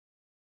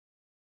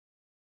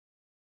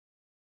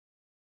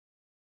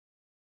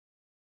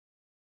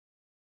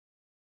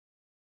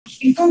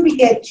Before we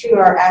get to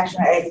our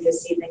action item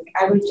this evening,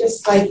 I would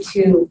just like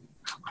to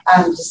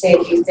say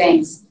a few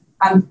things.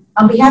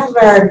 On behalf of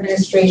our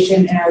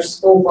administration and our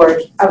school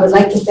board, I would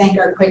like to thank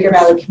our Quaker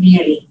Valley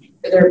community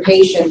for their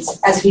patience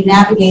as we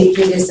navigate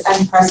through this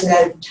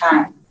unprecedented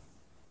time.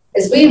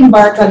 As we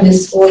embark on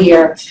this school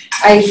year,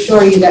 I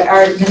assure you that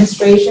our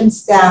administration,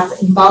 staff,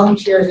 and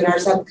volunteers in our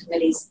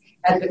subcommittees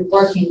have been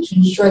working to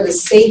ensure the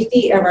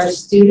safety of our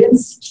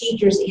students,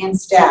 teachers, and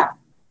staff.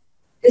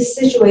 This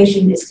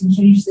situation is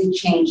continuously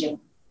changing,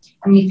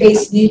 and we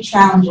face new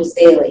challenges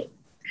daily.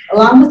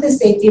 Along with the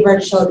safety of our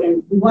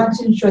children, we want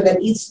to ensure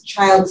that each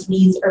child's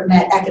needs are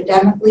met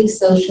academically,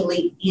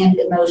 socially, and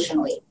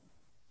emotionally.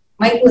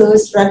 Mike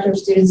Lewis, Director of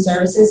Student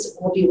Services,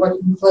 will be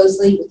working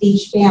closely with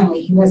each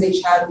family who has a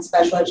child in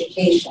special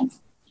education.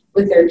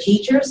 With their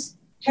teachers,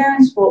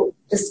 parents will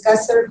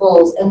discuss their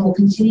goals and will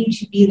continue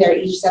to be there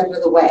each step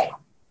of the way.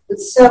 With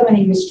so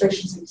many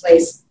restrictions in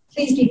place,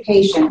 please be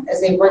patient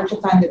as they work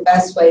to find the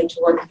best way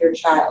to work with your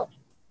child.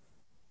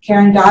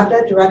 Karen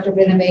Dobda, Director of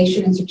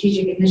Innovation and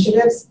Strategic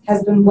Initiatives,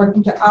 has been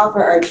working to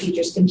offer our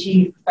teachers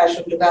continued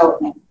professional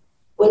development,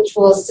 which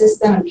will assist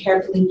them in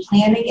carefully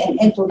planning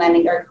and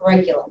implementing our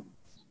curriculum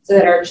so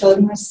that our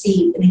children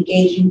receive an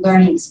engaging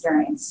learning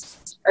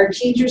experience. Our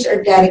teachers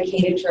are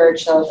dedicated to our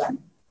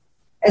children.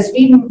 As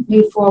we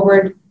move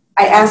forward,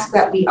 I ask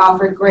that we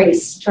offer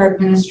grace to our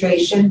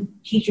administration,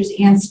 teachers,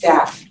 and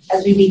staff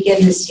as we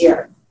begin this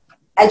year.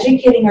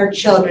 Educating our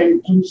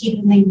children and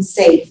keeping them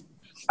safe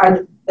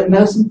are the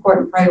most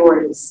important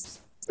priorities.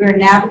 We are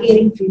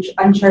navigating through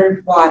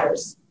uncharted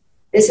waters.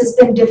 This has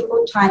been a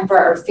difficult time for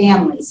our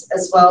families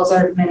as well as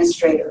our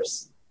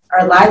administrators.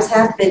 Our lives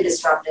have been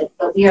disrupted,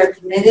 but we are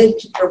committed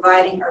to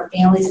providing our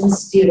families and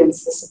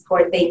students the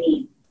support they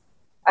need.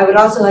 I would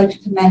also like to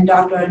commend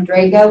Dr.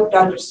 Andrego,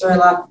 Dr.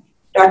 Surloff,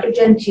 Dr.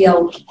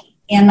 Gentile,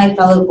 and my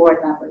fellow board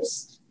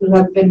members who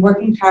have been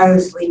working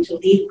tirelessly to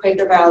lead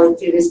Quaker Valley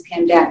through this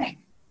pandemic.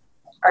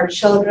 Our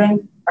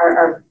children are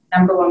our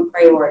number one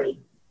priority.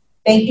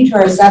 Thank you to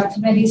our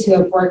subcommittees who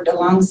have worked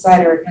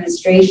alongside our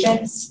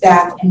administration,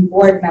 staff, and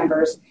board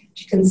members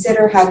to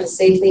consider how to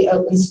safely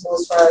open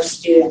schools for our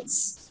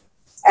students.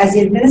 As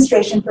the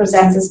administration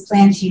presents this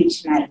plan to you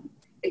tonight,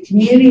 the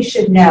community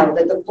should know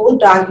that the full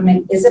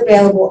document is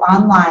available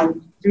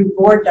online through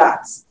Board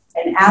Docs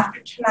and after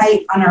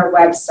tonight on our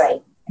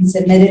website and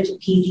submitted to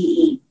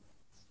PDE.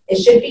 It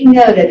should be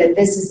noted that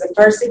this is the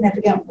first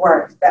significant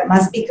work that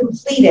must be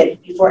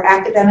completed before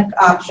academic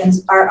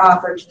options are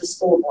offered to the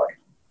school board.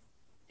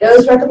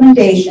 Those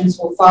recommendations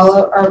will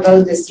follow our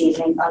vote this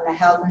evening on the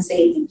health and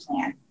safety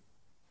plan.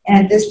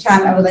 And at this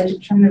time, I would like to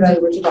turn it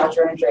over to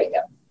Dr.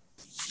 Andrego.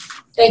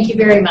 Thank you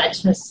very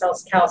much, Ms.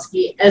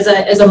 Selskowski. As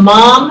a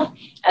mom,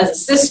 as a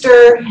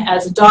sister,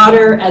 as a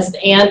daughter, as an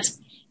aunt,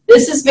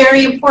 this is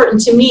very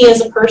important to me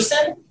as a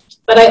person,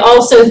 but I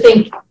also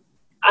think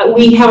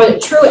we have a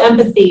true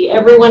empathy,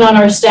 everyone on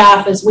our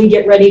staff, as we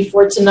get ready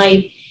for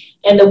tonight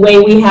and the way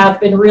we have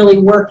been really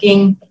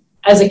working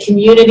as a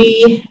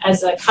community,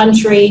 as a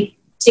country,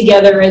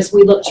 together as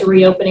we look to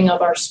reopening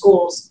of our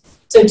schools.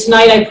 So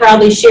tonight I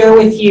proudly share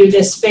with you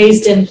this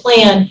phased-in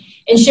plan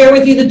and share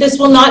with you that this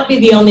will not be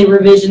the only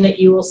revision that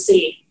you will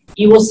see.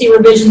 You will see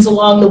revisions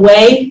along the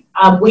way.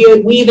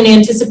 We even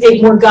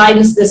anticipate more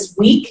guidance this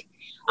week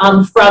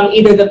from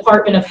either the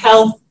Department of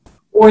Health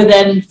or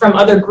then from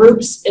other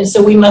groups, and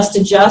so we must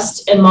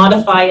adjust and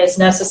modify as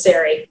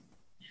necessary.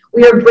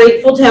 We are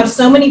grateful to have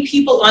so many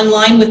people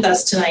online with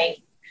us tonight.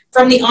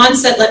 From the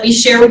onset, let me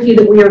share with you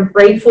that we are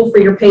grateful for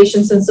your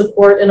patience and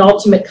support and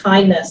ultimate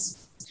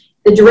kindness.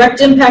 The direct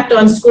impact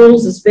on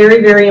schools is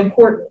very, very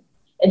important,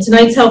 and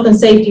tonight's health and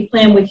safety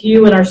plan with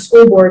you and our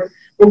school board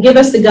will give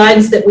us the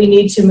guidance that we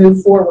need to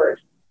move forward.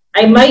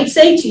 I might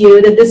say to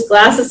you that this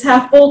glass is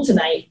half full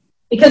tonight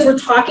because we're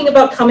talking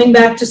about coming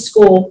back to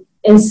school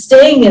and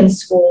staying in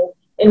school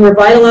and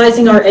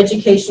revitalizing our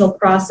educational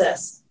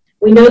process.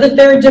 We know that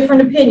there are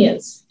different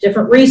opinions,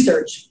 different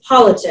research,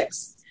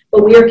 politics,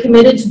 but we are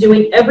committed to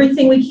doing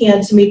everything we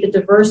can to meet the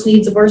diverse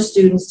needs of our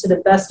students to the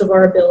best of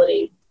our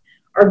ability.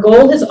 Our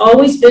goal has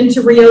always been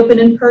to reopen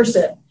in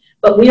person,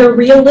 but we are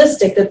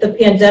realistic that the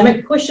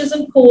pandemic pushes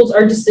and pulls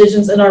our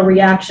decisions and our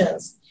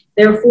reactions.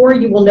 Therefore,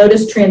 you will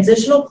notice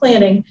transitional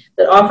planning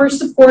that offers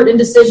support and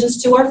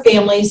decisions to our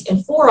families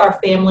and for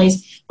our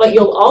families, but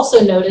you'll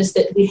also notice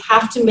that we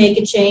have to make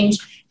a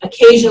change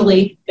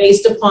occasionally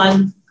based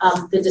upon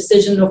the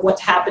decision of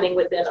what's happening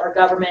within our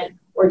government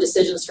or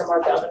decisions from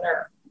our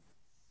governor.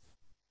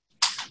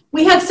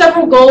 We had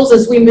several goals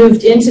as we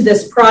moved into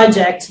this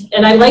project,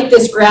 and I like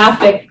this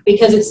graphic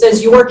because it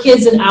says your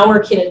kids and our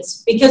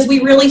kids, because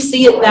we really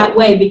see it that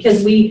way,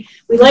 because we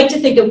like to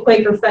think of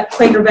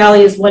Quaker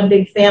Valley as one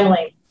big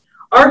family.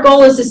 Our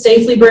goal is to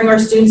safely bring our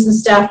students and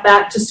staff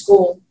back to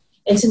school,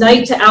 and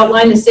tonight to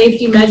outline the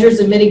safety measures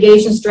and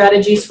mitigation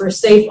strategies for a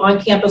safe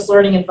on-campus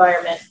learning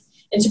environment,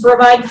 and to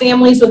provide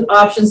families with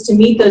options to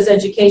meet those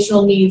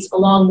educational needs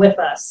along with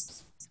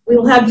us. We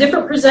will have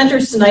different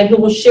presenters tonight who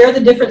will share the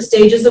different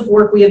stages of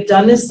work we have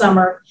done this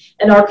summer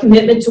and our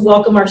commitment to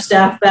welcome our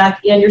staff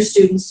back and your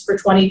students for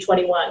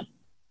 2021.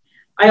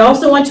 I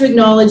also want to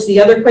acknowledge the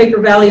other Quaker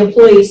Valley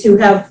employees who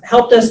have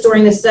helped us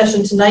during this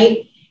session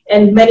tonight,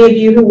 and many of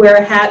you who wear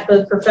a hat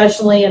both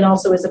professionally and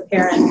also as a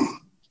parent.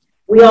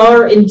 We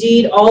are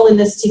indeed all in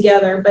this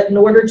together, but in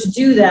order to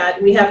do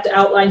that, we have to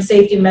outline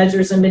safety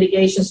measures and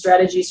mitigation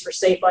strategies for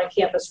safe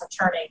on-campus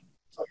returning.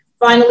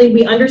 Finally,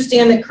 we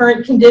understand that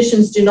current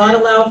conditions do not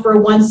allow for a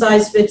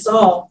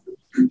one-size-fits-all.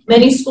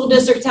 Many school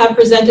districts have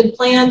presented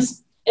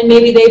plans, and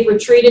maybe they've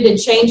retreated and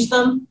changed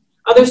them.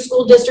 Other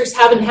school districts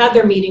haven't had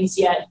their meetings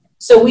yet.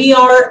 So we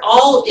are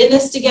all in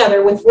this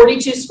together with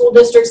 42 school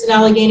districts in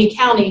Allegheny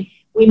County.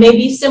 We may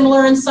be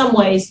similar in some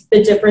ways,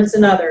 but different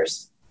in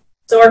others.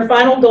 So our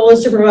final goal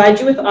is to provide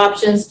you with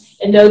options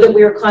and know that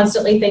we are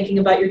constantly thinking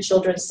about your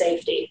children's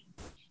safety.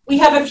 We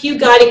have a few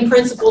guiding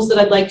principles that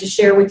I'd like to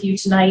share with you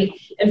tonight.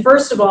 And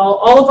first of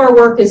all of our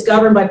work is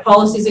governed by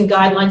policies and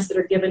guidelines that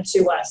are given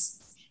to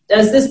us.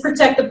 Does this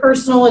protect the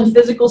personal and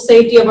physical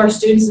safety of our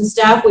students and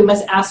staff? We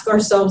must ask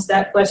ourselves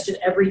that question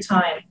every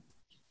time.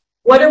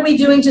 What are we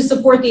doing to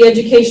support the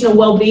educational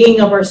well-being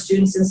of our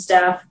students and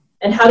staff?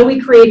 And how do we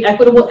create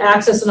equitable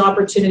access and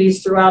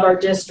opportunities throughout our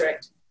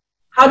district?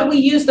 How do we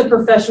use the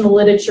professional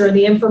literature and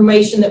the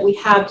information that we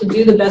have to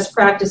do the best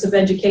practice of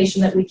education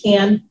that we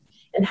can?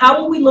 And how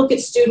will we look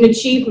at student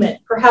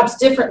achievement, perhaps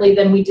differently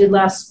than we did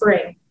last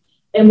spring?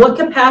 And what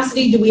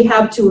capacity do we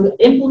have to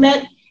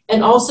implement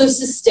and also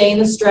sustain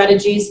the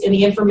strategies and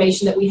the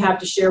information that we have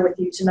to share with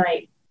you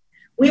tonight?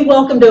 We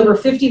welcomed over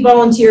 50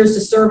 volunteers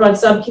to serve on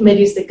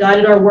subcommittees that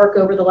guided our work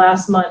over the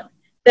last month.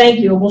 Thank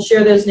you, and we'll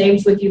share those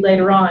names with you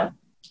later on.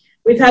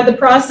 We've had the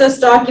process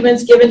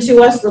documents given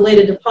to us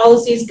related to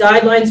policies,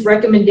 guidelines,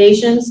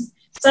 recommendations.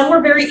 Some were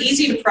very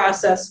easy to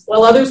process,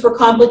 while others were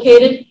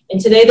complicated,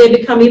 and today they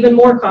become even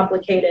more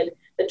complicated.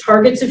 The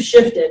targets have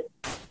shifted.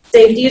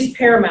 Safety is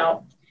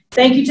paramount.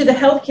 Thank you to the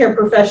healthcare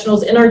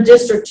professionals in our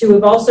district who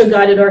have also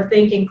guided our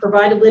thinking,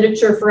 provided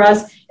literature for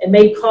us, and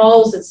made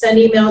calls and sent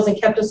emails and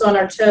kept us on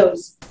our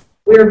toes.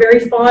 We are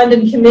very fond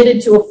and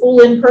committed to a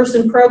full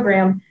in-person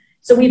program,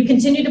 so we've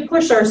continued to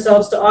push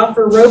ourselves to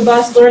offer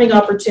robust learning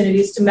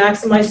opportunities to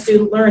maximize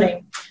student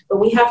learning, but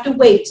we have to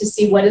wait to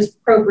see what is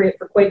appropriate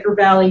for Quaker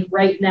Valley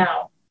right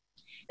now.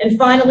 And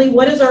finally,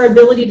 what is our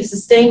ability to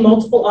sustain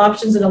multiple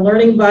options in a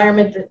learning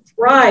environment that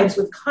thrives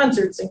with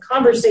concerts and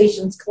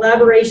conversations,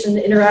 collaboration,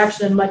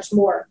 interaction, and much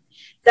more?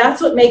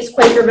 That's what makes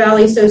Quaker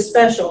Valley so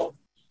special.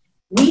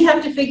 We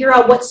have to figure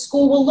out what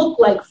school will look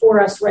like for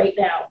us right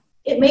now.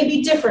 It may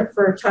be different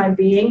for a time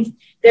being.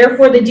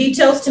 Therefore, the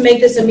details to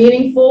make this a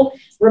meaningful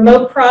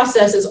remote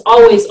process is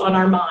always on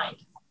our mind.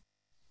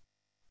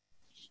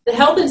 The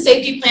health and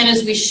safety plan,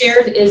 as we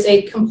shared, is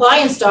a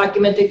compliance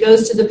document that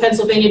goes to the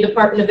Pennsylvania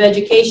Department of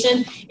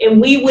Education, and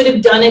we would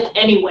have done it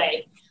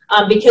anyway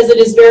because it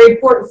is very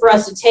important for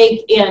us to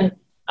take in,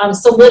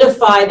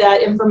 solidify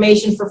that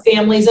information for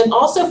families and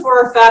also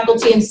for our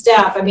faculty and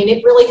staff. I mean,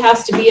 it really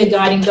has to be a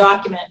guiding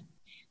document.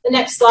 The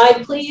next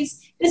slide,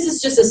 please. This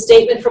is just a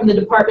statement from the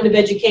Department of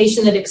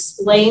Education that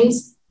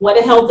explains what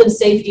a health and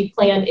safety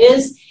plan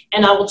is,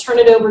 and I will turn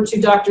it over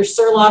to Dr.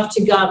 Surloff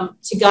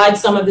to guide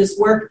some of this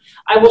work.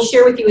 I will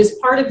share with you as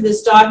part of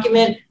this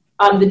document,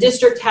 the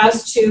district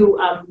has to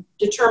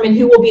determine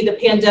who will be the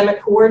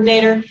pandemic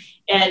coordinator,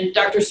 and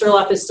Dr.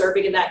 Surloff is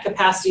serving in that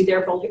capacity,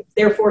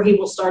 therefore he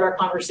will start our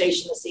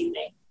conversation this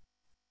evening.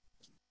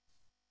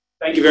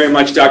 Thank you very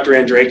much, Dr.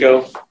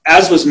 Andraco.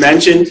 As was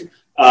mentioned,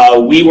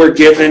 we were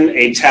given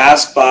a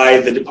task by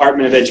the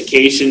Department of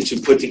Education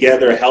to put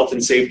together a health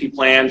and safety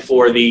plan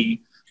for the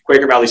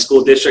Quaker Valley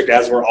School District,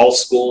 as were all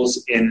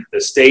schools in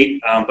the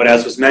state. But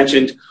as was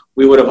mentioned,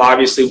 we would have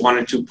obviously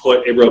wanted to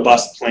put a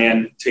robust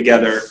plan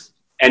together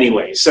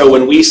anyway. So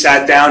when we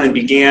sat down and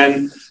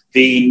began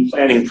the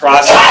planning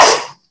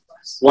process,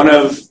 one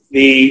of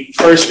the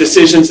first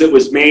decisions that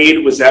was made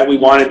was that we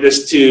wanted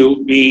this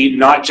to be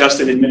not just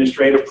an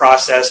administrative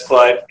process,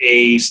 but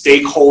a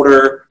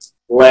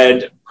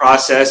stakeholder-led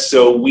process.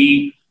 So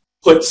we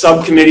put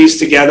subcommittees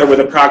together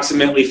with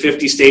approximately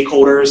 50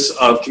 stakeholders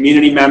of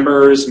community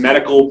members,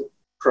 medical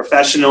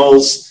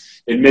professionals,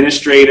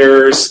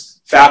 administrators,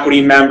 faculty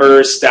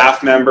members,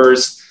 staff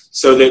members,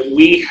 so that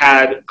we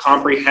had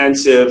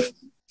comprehensive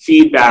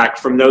feedback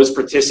from those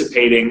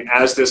participating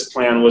as this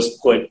plan was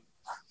put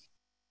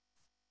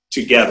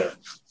together.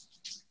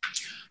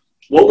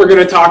 What we're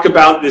going to talk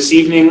about this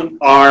evening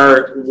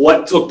are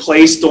what took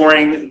place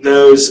during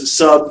those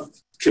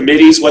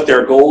subcommittees, what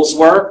their goals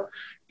were,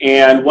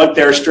 and what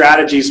their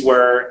strategies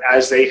were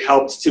as they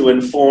helped to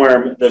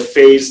inform the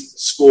phased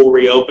school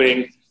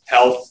reopening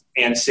health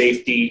and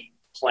safety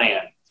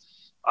plan.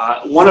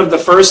 One of the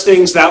first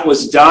things that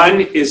was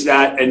done is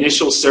that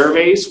initial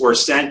surveys were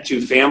sent to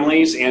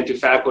families and to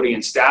faculty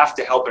and staff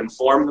to help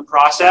inform the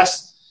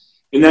process.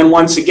 And then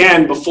once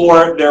again,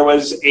 before there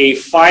was a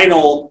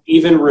final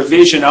even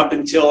revision up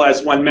until,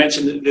 as one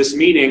mentioned at this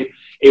meeting,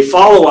 a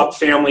follow-up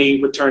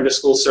family return to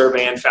school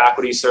survey and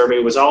faculty survey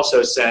was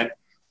also sent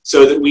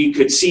so that we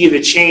could see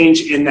the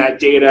change in that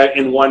data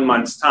in 1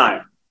 month's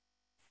time.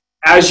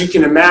 As you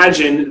can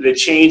imagine, the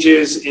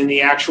changes in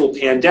the actual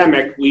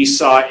pandemic we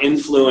saw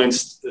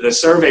influenced the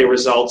survey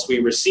results we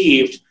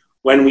received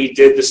when we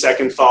did the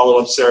second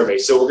follow-up survey.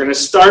 So we're going to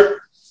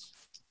start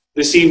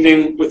this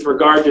evening with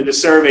regard to the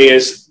survey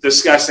is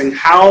discussing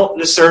how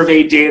the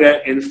survey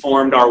data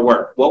informed our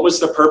work. What was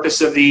the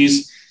purpose of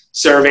these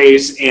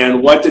surveys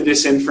and what did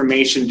this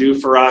information do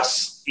for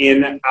us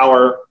in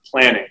our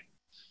planning?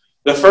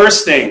 The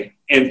first thing,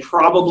 and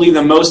probably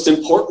the most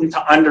important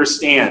to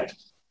understand,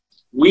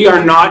 we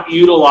are not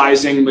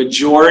utilizing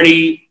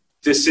majority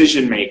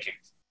decision-making.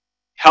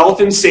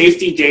 Health and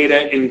safety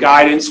data and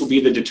guidance will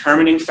be the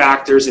determining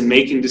factors in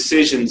making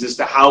decisions as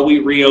to how we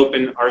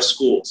reopen our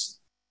schools.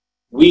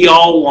 We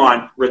all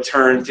want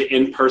return to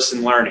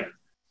in-person learning.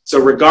 So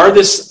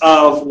regardless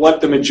of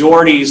what the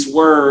majorities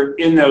were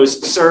in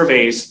those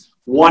surveys,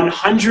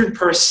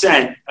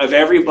 100% of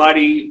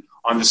everybody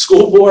on the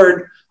school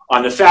board,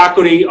 on the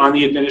faculty, on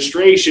the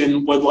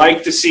administration would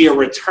like to see a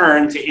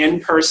return to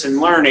in-person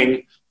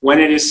learning when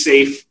it is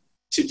safe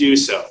to do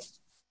so.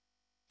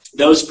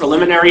 Those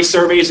preliminary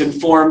surveys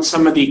informed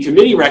some of the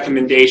committee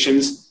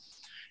recommendations.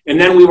 And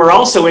then we were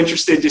also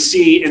interested to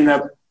see in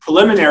the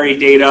preliminary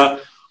data,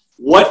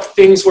 what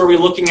things were we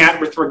looking at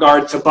with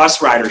regard to bus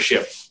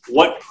ridership?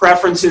 What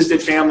preferences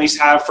did families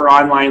have for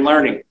online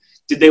learning?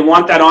 Did they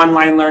want that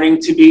online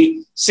learning to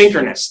be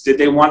synchronous? Did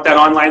they want that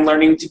online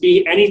learning to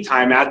be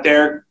anytime at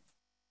their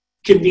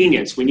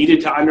convenience? We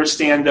needed to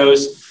understand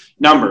those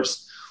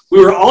numbers.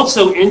 We were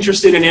also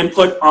interested in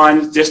input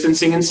on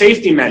distancing and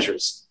safety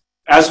measures.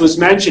 As was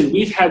mentioned,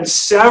 we've had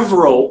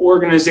several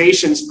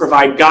organizations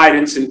provide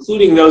guidance,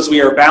 including those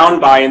we are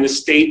bound by in the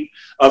state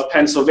of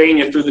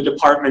Pennsylvania through the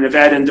Department of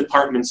Ed and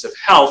Departments of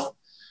Health.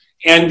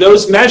 And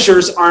those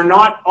measures are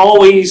not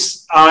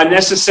always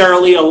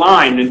necessarily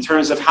aligned in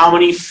terms of how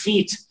many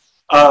feet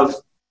of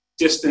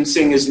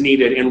distancing is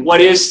needed and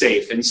what is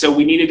safe. And so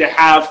we needed to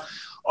have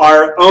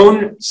our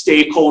own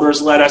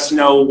stakeholders let us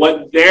know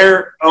what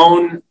their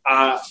own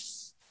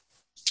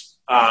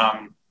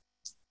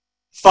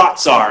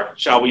thoughts are,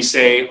 shall we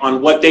say, on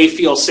what they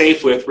feel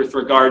safe with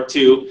regard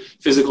to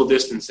physical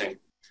distancing.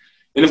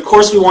 And of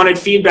course, we wanted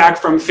feedback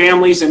from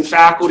families and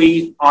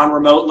faculty on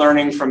remote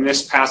learning from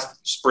this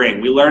past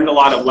spring. We learned a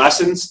lot of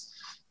lessons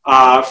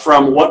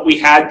from what we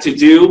had to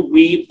do.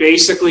 We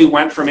basically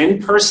went from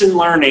in-person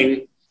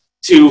learning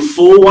to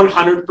full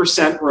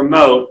 100%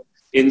 remote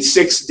in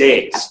 6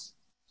 days.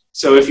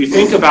 So if you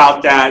think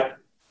about that,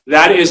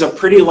 that is a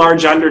pretty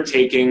large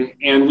undertaking,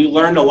 and we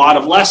learned a lot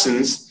of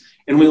lessons.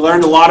 And we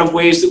learned a lot of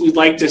ways that we'd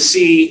like to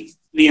see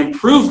the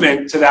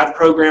improvement to that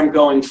program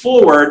going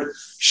forward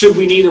should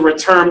we need a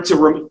return to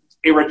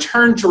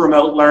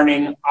remote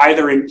learning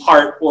either in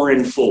part or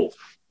in full.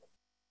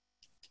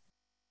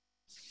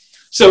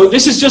 So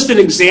this is just an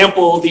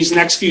example, these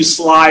next few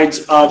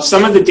slides, of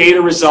some of the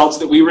data results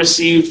that we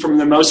received from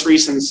the most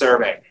recent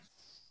survey.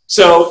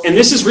 So, and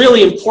this is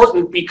really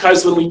important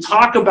because when we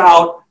talk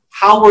about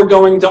how we're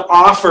going to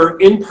offer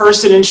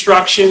in-person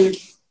instruction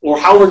or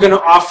how we're going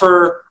to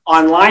offer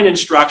online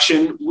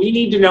instruction, we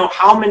need to know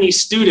how many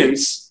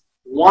students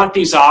want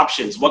these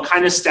options. What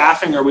kind of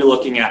staffing are we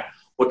looking at?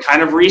 What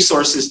kind of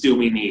resources do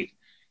we need?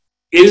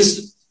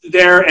 Is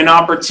there an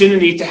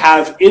opportunity to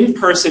have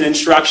in-person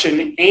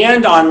instruction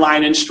and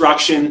online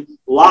instruction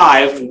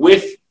live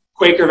with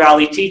Quaker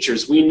Valley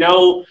teachers? We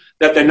know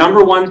that the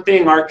number one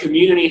thing our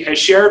community has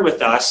shared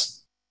with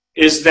us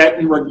is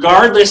that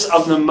regardless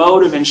of the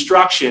mode of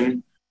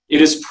instruction,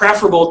 it is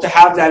preferable to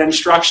have that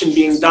instruction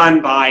being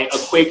done by a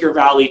Quaker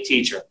Valley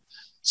teacher.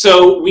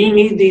 So we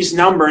need these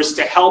numbers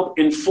to help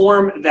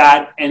inform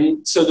that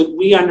and so that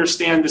we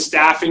understand the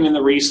staffing and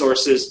the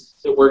resources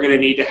that we're going to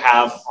need to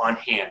have on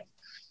hand.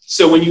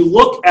 So when you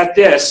look at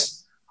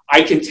this,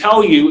 I can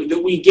tell you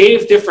that we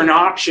gave different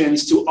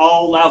options to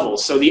all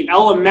levels. So the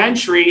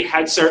elementary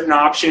had certain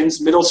options,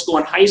 middle school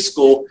and high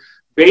school,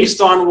 based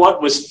on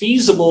what was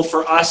feasible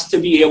for us to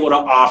be able to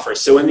offer.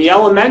 So in the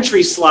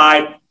elementary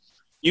slide,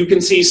 you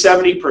can see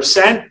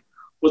 70%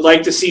 would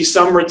like to see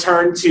some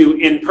return to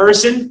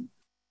in-person.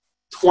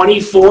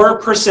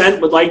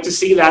 24% would like to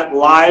see that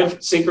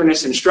live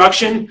synchronous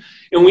instruction.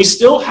 And we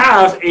still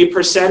have a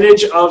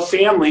percentage of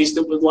families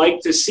that would like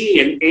to see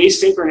an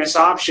asynchronous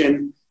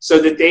option so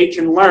that they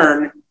can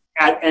learn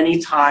at any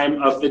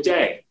time of the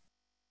day.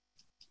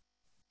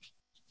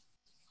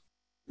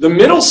 The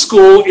middle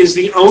school is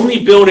the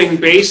only building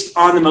based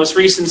on the most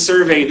recent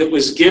survey that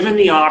was given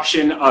the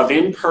option of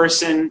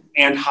in-person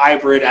and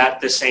hybrid at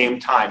the same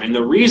time. And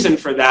the reason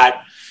for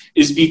that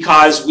is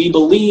because we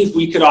believe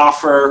we could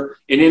offer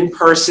an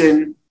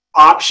in-person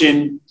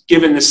option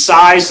given the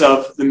size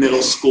of the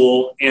middle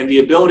school and the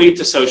ability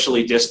to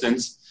socially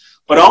distance,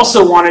 but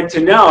also wanted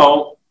to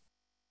know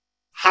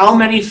how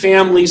many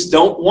families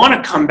don't want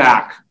to come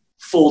back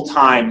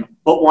full-time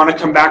but want to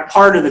come back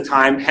part of the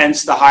time,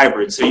 hence the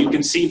hybrid. So you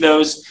can see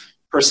those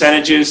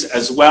percentages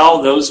as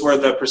well. Those were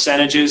the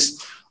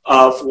percentages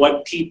of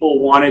what people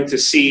wanted to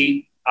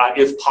see,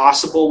 if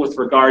possible, with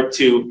regard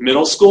to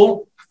middle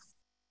school.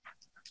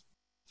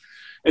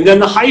 And then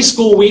the high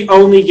school, we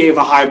only gave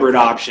a hybrid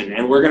option,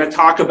 and we're going to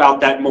talk about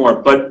that more.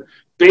 But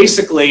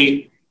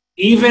basically,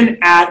 even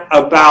at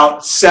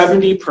about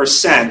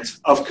 70%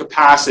 of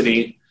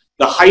capacity,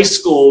 the high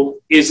school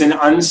is an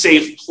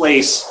unsafe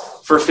place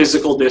for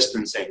physical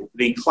distancing.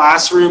 The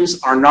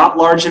classrooms are not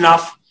large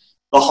enough.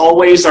 The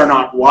hallways are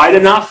not wide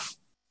enough.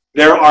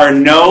 There are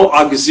no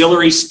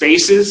auxiliary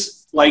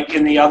spaces like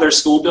in the other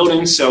school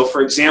buildings. So,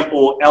 for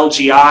example,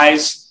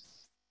 LGIs,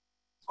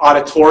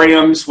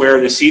 auditoriums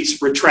where the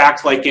seats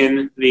retract like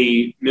in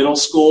the middle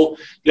school.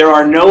 There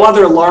are no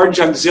other large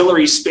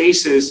auxiliary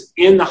spaces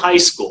in the high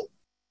school.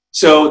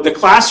 So the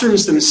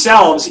classrooms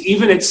themselves,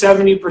 even at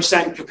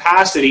 70%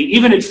 capacity,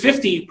 even at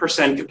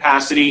 50%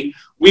 capacity,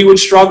 we would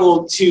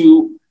struggle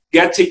to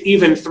get to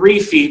even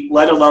 3 feet,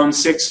 let alone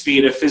 6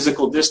 feet of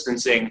physical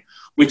distancing,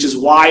 which is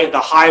why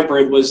the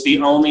hybrid was the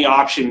only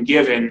option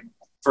given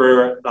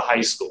for the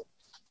high school.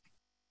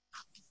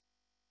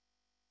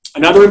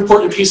 Another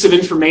important piece of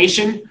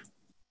information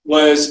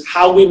was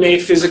how we may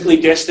physically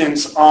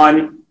distance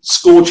on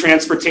school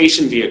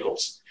transportation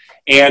vehicles.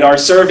 And our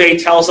survey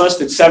tells us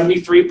that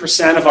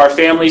 73% of our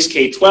families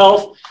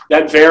K-12,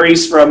 that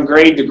varies from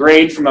grade to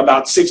grade from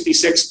about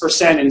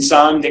 66% in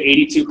some to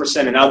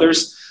 82% in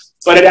others,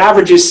 but it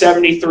averages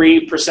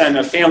 73%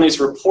 of families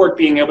report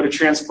being able to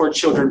transport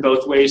children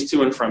both ways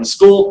to and from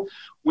school.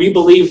 We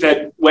believe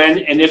that when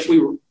and if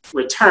we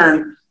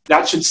return,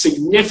 that should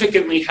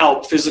significantly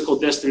help physical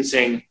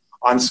distancing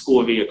on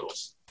school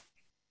vehicles.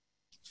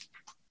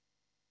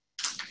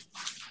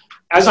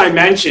 As I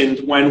mentioned,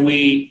 when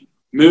we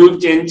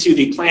moved into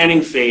the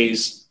planning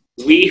phase,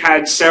 we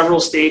had several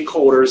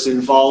stakeholders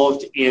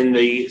involved in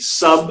the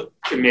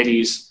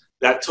subcommittees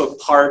that took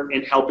part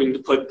in helping to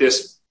put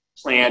this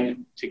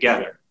plan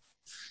together.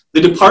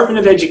 The Department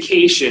of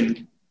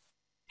Education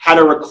had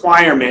a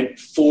requirement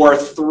for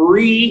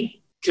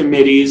 3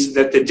 committees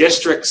that the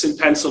districts in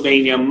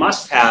Pennsylvania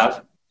must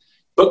have,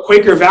 but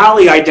Quaker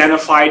Valley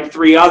identified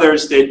 3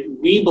 others that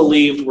we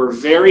believed were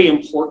very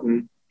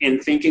important in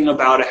thinking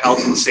about a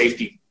health and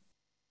safety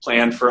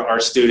plan for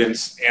our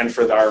students and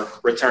for our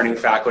returning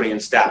faculty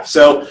and staff.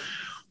 So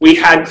we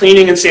had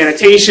cleaning and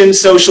sanitation,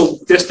 social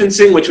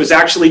distancing, which was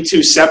actually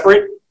 2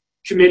 separate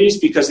committees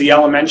because the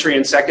elementary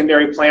and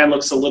secondary plan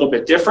looks a little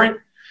bit different.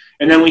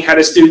 And then we had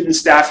a student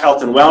staff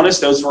health and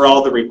wellness. Those were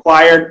all the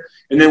required.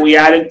 And then we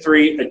added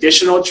 3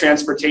 additional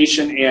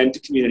transportation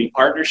and community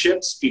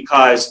partnerships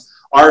because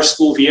our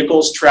school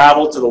vehicles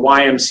travel to the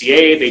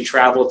YMCA, they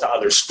travel to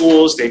other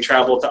schools, they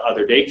travel to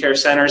other daycare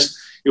centers.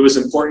 It was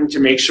important to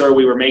make sure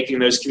we were making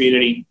those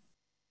community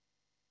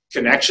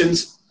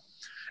connections.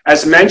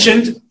 As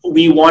mentioned,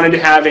 we wanted to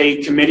have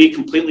a committee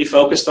completely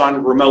focused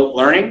on remote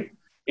learning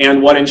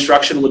and what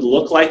instruction would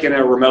look like in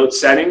a remote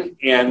setting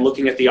and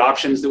looking at the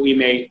options that we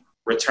may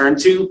return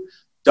to.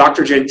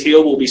 Dr.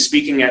 Gentile will be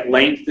speaking at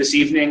length this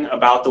evening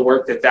about the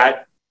work that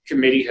that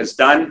committee has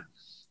done.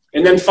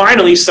 And then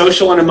finally,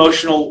 social and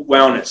emotional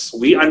wellness.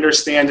 We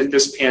understand that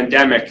this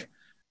pandemic,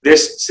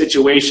 this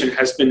situation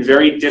has been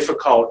very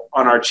difficult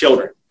on our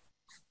children.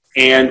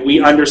 And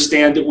we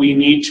understand that we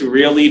need to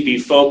really be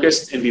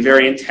focused and be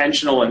very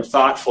intentional and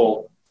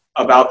thoughtful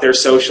about their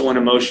social and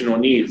emotional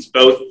needs,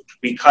 both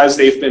because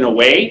they've been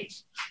away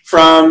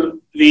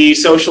from the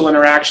social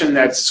interaction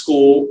that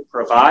school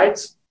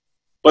provides,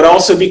 but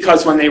also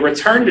because when they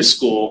return to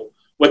school,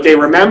 what they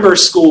remember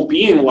school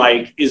being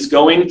like is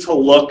going to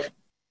look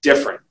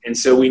different. And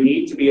so we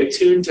need to be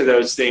attuned to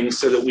those things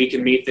so that we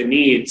can meet the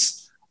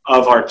needs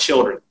of our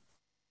children.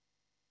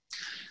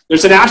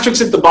 There's an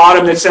asterisk at the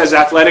bottom that says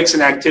athletics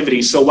and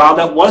activities. So while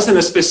that wasn't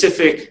a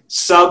specific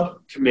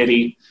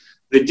subcommittee,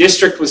 the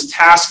district was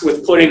tasked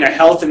with putting a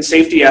health and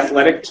safety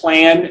athletic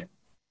plan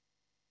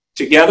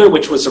together,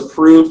 which was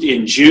approved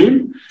in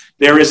June.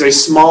 There is a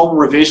small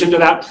revision to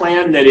that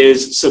plan that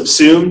is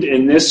subsumed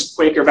in this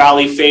Quaker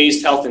Valley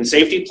phased health and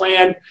safety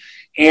plan.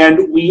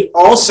 And we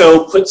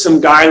also put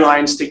some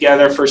guidelines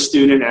together for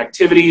student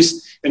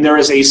activities. And there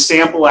is a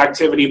sample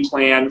activity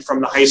plan from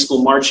the high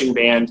school marching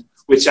band,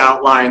 which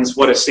outlines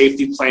what a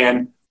safety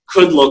plan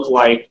could look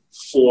like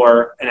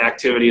for an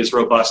activity as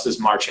robust as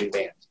marching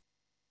band.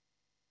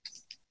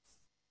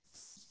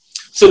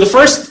 So the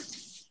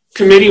first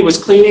committee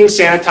was cleaning,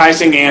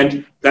 sanitizing,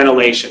 and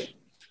ventilation.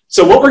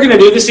 So what we're going to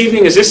do this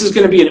evening is this is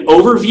going to be an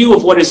overview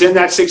of what is in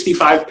that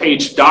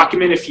 65-page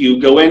document. If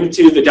you go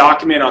into the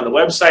document on the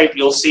website,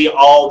 you'll see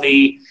all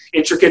the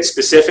intricate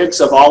specifics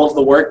of all of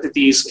the work that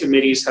these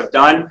committees have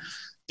done.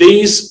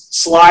 These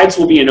slides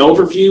will be an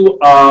overview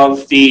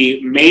of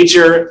the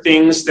major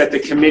things that the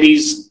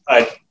committees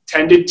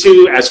tended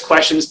to as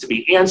questions to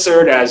be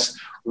answered, as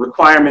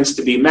requirements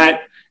to be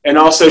met, and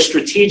also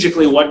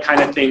strategically what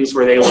kind of things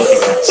were they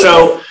looking at.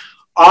 So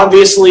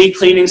obviously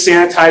cleaning,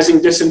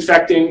 sanitizing,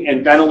 disinfecting,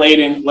 and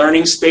ventilating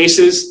learning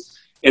spaces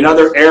in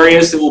other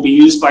areas that will be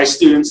used by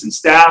students and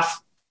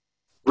staff.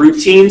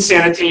 Routine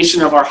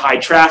sanitation of our high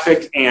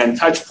traffic and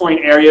touch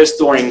point areas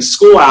during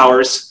school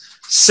hours,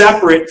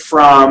 separate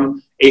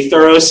from a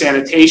thorough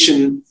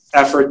sanitation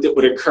effort that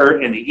would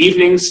occur in the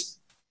evenings.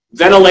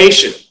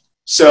 Ventilation,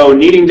 so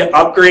needing to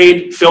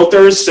upgrade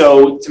filters,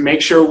 so to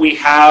make sure we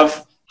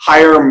have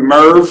higher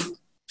MERV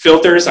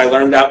filters, I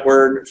learned that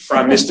word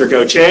from Mr.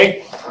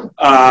 Gauthier,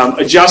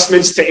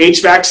 adjustments to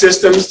HVAC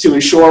systems to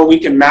ensure we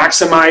can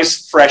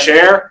maximize fresh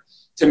air,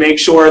 to make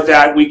sure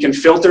that we can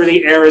filter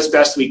the air as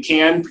best we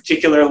can,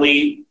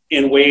 particularly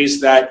in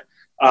ways that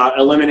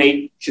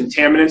eliminate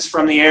contaminants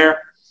from the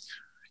air,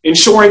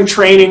 ensuring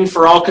training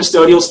for all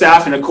custodial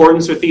staff in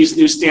accordance with these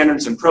new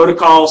standards and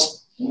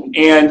protocols,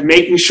 and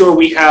making sure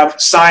we have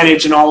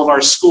signage in all of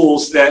our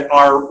schools that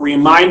are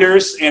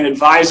reminders and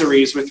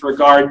advisories with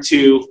regard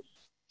to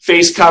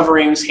face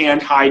coverings,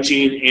 hand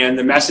hygiene, and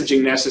the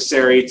messaging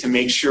necessary to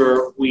make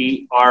sure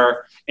we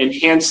are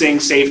enhancing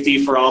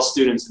safety for all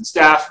students and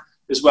staff,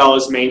 as well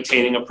as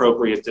maintaining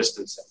appropriate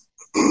distancing.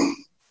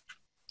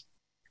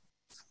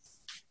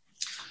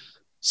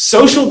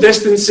 Social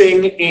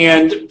distancing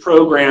and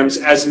programs,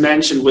 as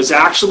mentioned, was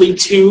actually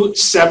two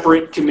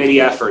separate committee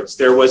efforts.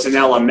 There was an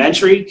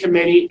elementary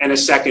committee and a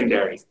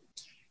secondary.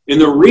 And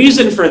the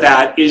reason for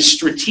that is,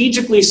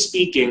 strategically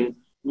speaking,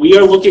 we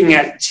are looking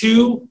at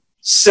two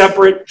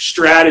separate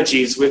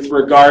strategies with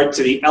regard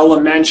to the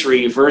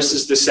elementary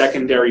versus the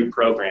secondary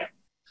program.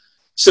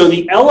 So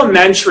the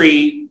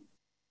elementary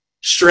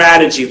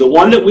strategy, the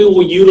one that we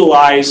will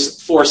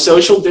utilize for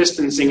social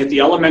distancing at the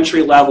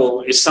elementary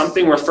level, is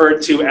something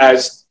referred to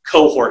as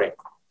cohorting.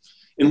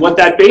 And what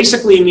that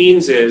basically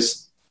means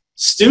is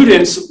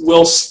students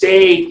will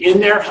stay in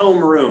their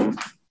homeroom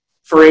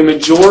for a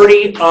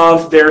majority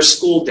of their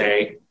school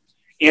day,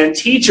 and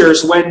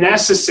teachers, when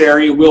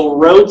necessary, will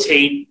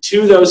rotate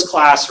to those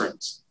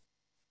classrooms.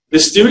 The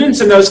students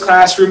in those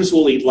classrooms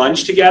will eat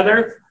lunch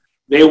together.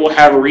 They will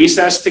have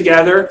recess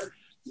together.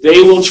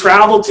 They will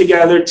travel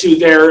together to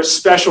their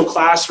special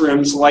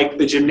classrooms like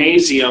the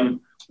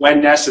gymnasium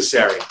when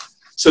necessary.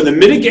 So the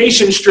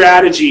mitigation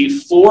strategy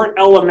for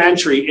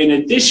elementary, in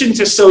addition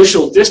to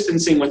social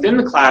distancing within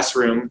the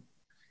classroom,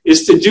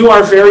 is to do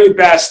our very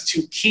best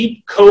to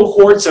keep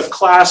cohorts of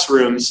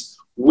classrooms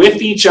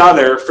with each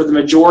other for the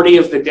majority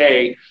of the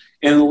day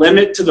and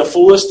limit to the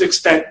fullest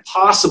extent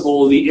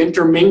possible the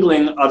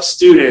intermingling of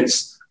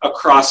students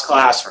across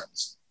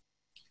classrooms.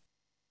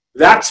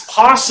 That's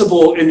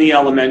possible in the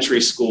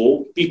elementary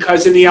school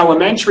because in the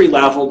elementary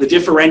level, the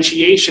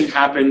differentiation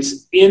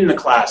happens in the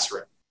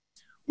classroom.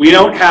 We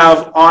don't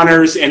have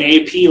honors and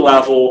AP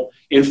level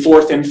in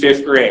 4th and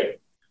 5th grade.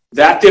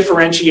 That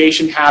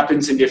differentiation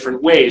happens in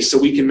different ways, so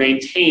we can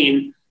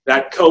maintain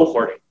that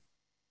cohorting.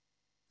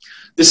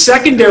 The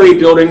secondary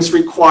buildings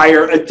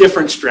require a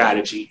different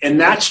strategy, and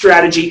that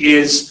strategy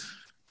is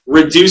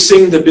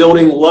reducing the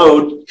building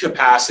load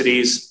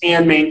capacities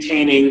and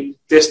maintaining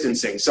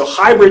distancing. So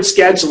hybrid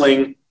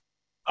scheduling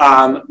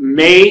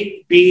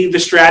may be the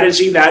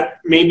strategy that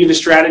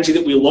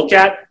we look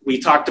at. We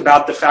talked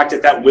about the fact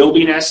that that will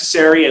be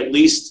necessary, at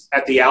least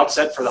at the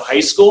outset for the high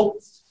school.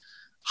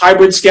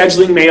 Hybrid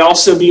scheduling may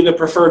also be the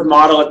preferred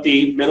model at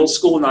the middle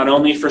school, not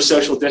only for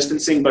social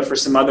distancing, but for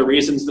some other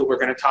reasons that we're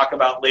going to talk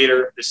about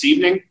later this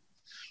evening.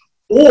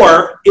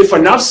 Or if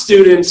enough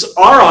students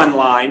are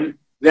online,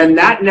 then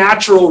that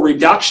natural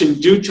reduction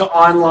due to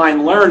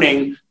online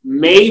learning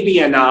may be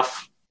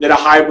enough that a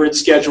hybrid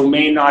schedule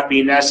may not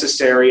be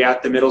necessary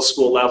at the middle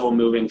school level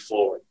moving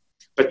forward.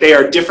 But they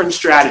are different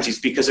strategies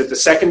because at the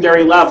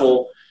secondary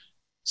level,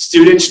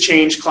 students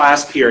change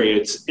class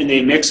periods and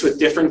they mix with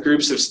different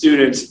groups of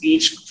students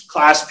each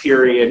class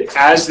period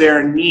as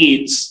their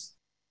needs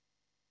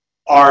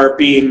are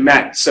being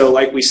met. So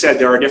like we said,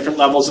 there are different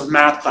levels of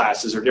math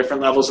classes or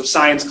different levels of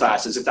science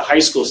classes. At the high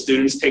school,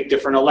 students take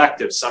different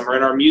electives. Some are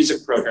in our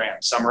music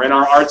programs, some are in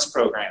our arts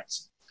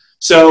programs.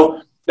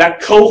 So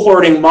that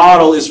cohorting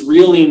model is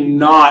really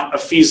not a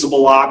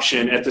feasible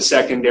option at the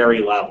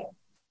secondary level.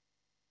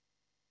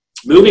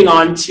 Moving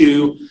on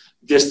to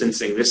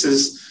distancing. This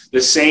is the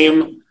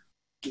same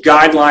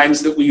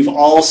guidelines that we've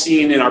all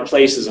seen in our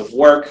places of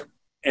work,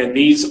 and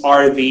these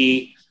are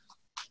the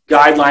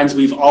guidelines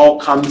we've all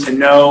come to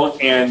know,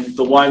 and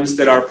the ones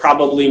that are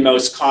probably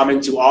most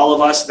common to all of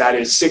us, that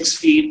is 6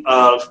 feet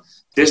of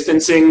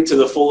distancing to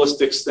the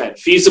fullest extent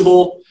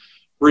feasible,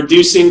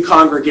 reducing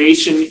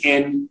congregation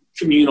in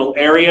communal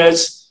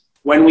areas.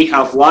 When we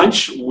have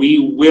lunch,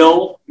 we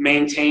will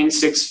maintain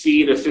 6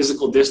 feet of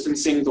physical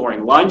distancing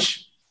during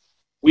lunch.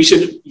 We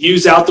should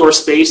use outdoor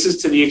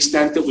spaces to the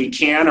extent that we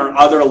can, or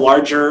other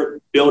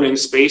larger building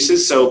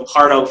spaces. So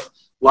part of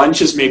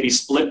lunches may be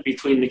split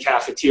between the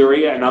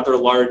cafeteria and other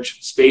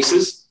large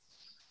spaces.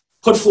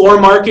 Put floor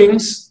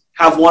markings,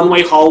 have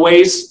one-way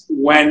hallways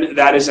when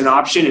that is an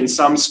option. In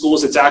some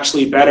schools, it's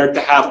actually better to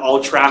have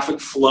all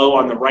traffic flow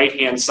on the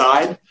right-hand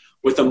side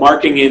with a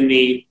marking in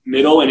the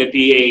middle, and it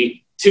be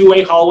a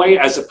two-way hallway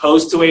as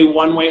opposed to a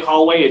one-way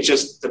hallway. It's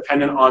just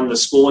dependent on the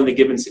school and the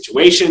given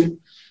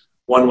situation.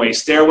 One-way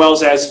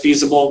stairwells as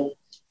feasible.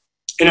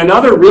 And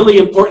another really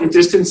important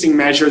distancing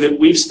measure that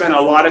we've spent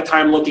a lot of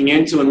time looking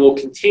into and will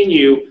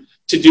continue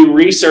to do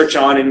research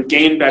on and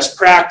gain best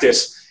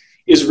practice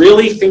is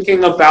really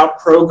thinking about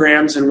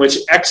programs in which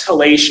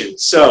exhalation,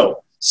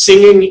 so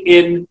singing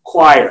in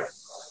choir,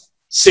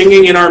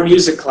 singing in our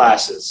music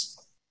classes,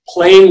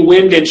 playing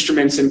wind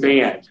instruments in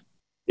band,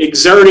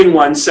 exerting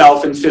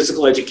oneself in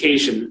physical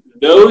education,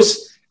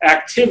 those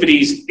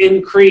activities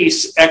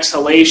increase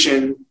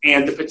exhalation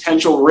and the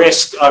potential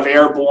risk of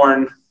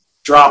airborne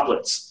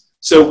droplets.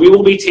 So we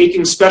will be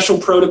taking special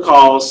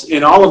protocols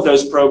in all of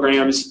those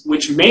programs,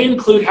 which may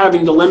include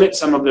having to limit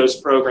some of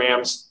those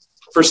programs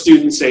for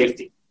student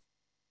safety.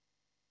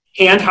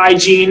 Hand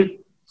hygiene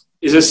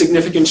is a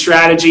significant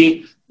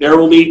strategy. There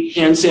will be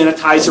hand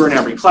sanitizer in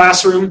every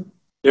classroom.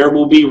 There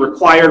will be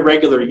required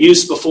regular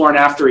use before and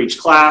after each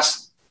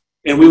class.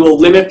 And we will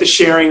limit the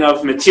sharing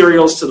of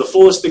materials to the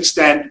fullest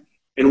extent.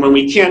 And when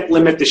we can't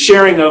limit the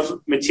sharing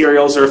of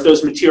materials, or if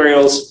those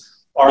materials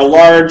are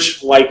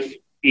large,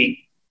 like the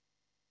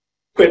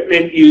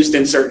equipment used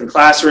in certain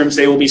classrooms,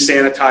 they will be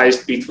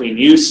sanitized between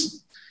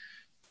use.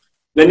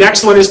 The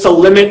next one is to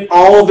limit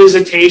all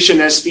visitation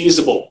as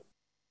feasible.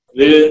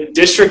 The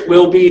district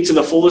will be, to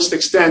the fullest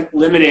extent,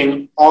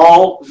 limiting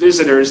all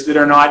visitors that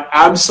are not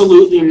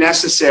absolutely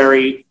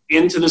necessary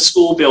into the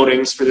school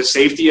buildings for the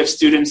safety of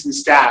students and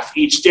staff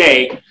each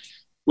day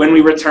when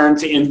we return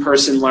to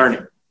in-person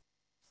learning.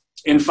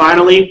 And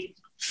finally,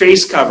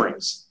 face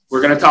coverings.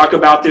 We're going to talk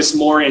about this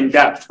more in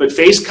depth, but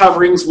face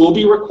coverings will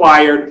be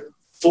required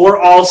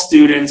for all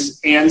students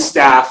and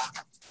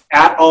staff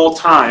at all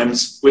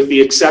times, with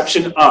the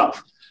exception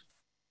of.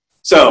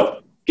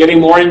 So, getting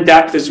more in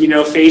depth, as we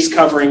know, face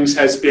coverings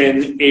has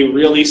been a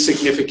really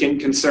significant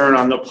concern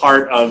on the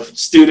part of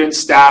students,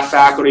 staff,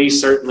 faculty,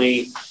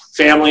 certainly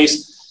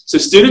families. So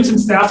students and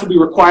staff will be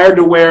required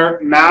to wear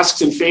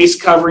masks and face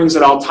coverings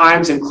at all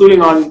times,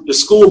 including on the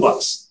school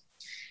bus.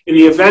 In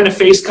the event a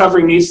face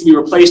covering needs to be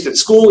replaced at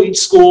school, each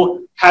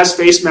school has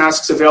face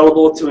masks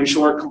available to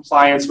ensure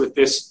compliance with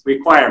this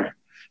requirement.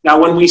 Now,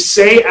 when we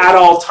say at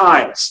all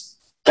times,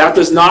 that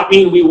does not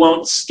mean we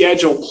won't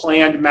schedule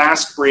planned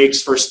mask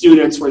breaks for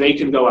students where they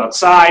can go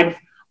outside,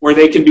 where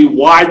they can be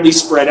widely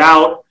spread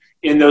out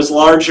in those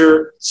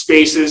larger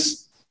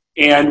spaces,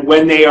 and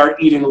when they are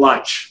eating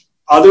lunch.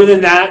 Other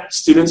than that,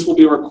 students will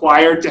be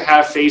required to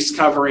have face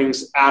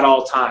coverings at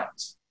all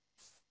times.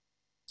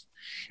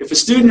 If a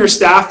student or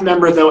staff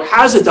member, though,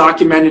 has a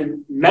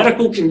documented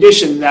medical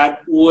condition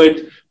that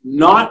would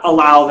not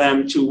allow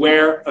them to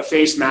wear a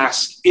face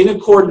mask in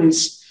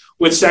accordance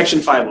with Section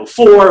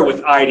 504,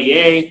 with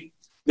IDA,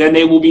 then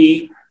they will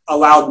be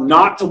allowed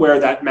not to wear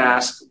that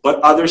mask, but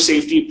other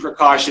safety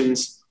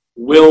precautions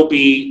will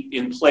be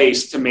in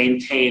place to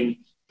maintain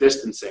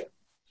distancing.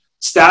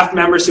 Staff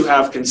members who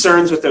have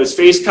concerns with those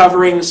face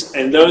coverings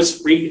and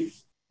those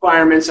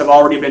requirements have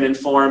already been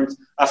informed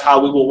of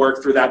how we will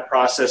work through that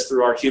process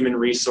through our Human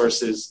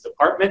Resources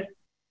Department.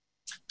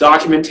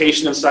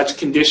 Documentation of such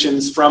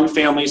conditions from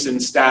families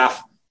and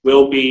staff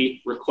will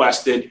be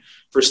requested.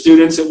 For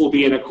students, it will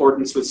be in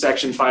accordance with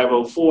Section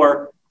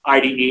 504,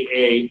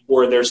 IDEA,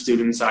 or their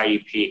student's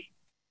IEP.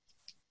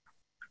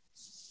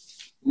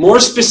 More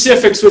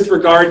specifics with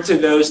regard to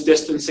those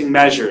distancing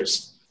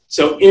measures.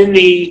 So in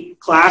the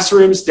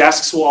classrooms,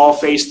 desks will all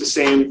face the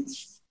same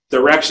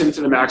direction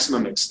to the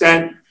maximum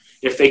extent.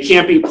 If they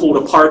can't be pulled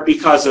apart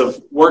because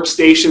of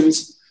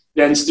workstations,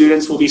 then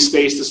students will be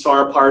spaced as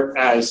far apart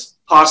as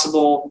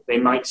possible. They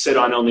might sit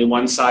on only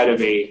one side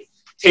of a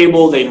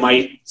table. They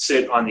might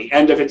sit on the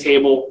end of a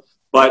table,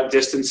 but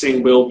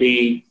distancing will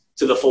be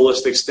to the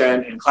fullest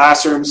extent in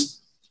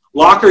classrooms.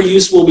 Locker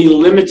use will be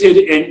limited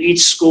in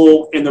each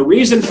school, and the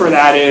reason for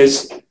that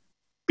is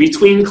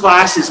between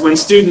classes, when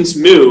students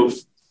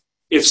move,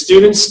 if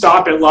students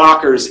stop at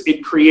lockers,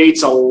 it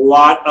creates a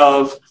lot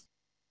of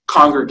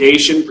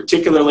congregation,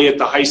 particularly at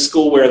the high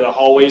school where the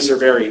hallways are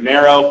very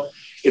narrow.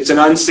 It's an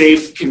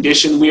unsafe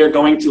condition. We are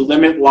going to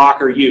limit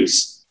locker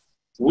use.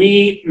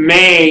 We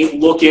may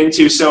look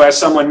into, so as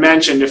someone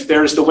mentioned, if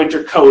there's the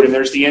winter coat and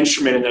there's the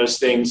instrument and those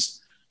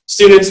things,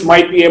 students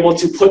might be able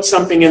to put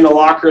something in the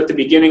locker at the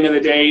beginning of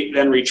the day,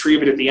 then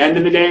retrieve it at the end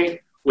of the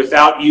day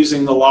without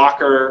using the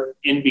locker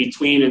in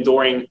between and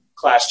during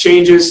class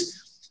changes.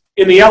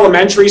 In the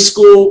elementary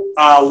school,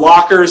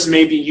 lockers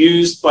may be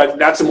used, but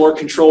that's a more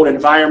controlled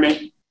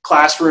environment.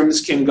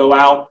 Classrooms can go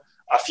out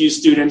a few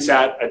students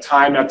at a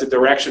time at the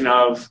direction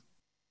of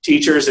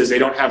teachers, as they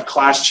don't have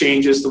class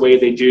changes the way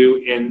they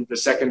do in the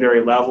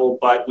secondary level,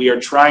 but we are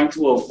trying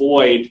to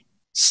avoid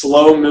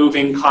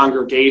slow-moving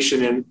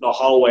congregation in the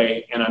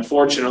hallway, and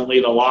unfortunately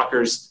the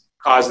lockers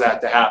cause that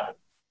to happen.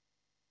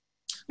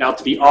 Now,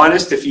 to be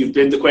honest, if you've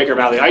been to Quaker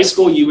Valley High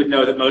School, you would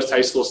know that most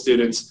high school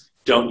students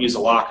don't use a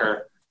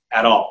locker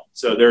at all.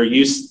 So they're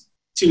used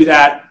to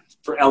that.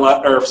 For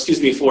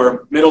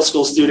middle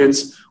school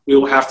students, we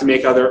will have to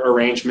make other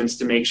arrangements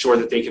to make sure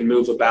that they can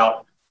move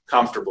about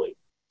comfortably.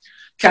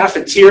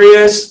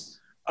 Cafeterias.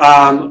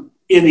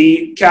 In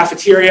the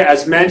cafeteria,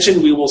 as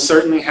mentioned, we will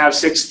certainly have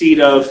 6 feet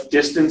of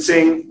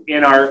distancing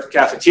in our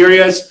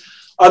cafeterias.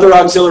 Other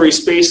auxiliary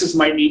spaces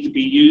might need to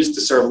be used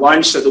to serve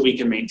lunch so that we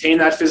can maintain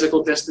that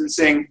physical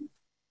distancing.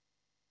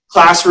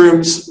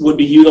 Classrooms would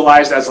be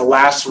utilized as a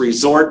last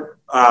resort,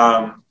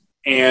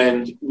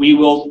 and we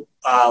will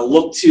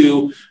look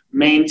to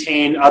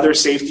maintain other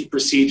safety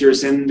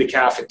procedures in the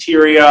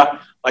cafeteria,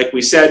 Like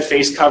we said,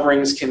 face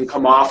coverings can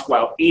come off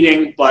while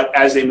eating, but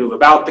as they move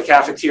about the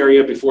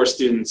cafeteria before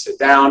students sit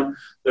down,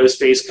 those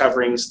face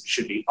coverings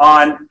should be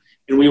on.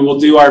 And we will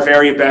do our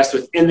very best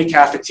within the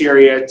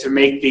cafeteria to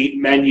make the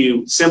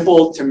menu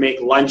simple, to make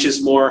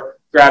lunches more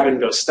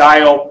grab-and-go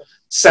style,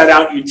 set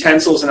out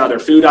utensils and other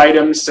food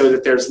items so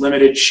that there's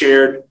limited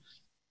shared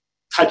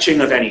touching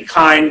of any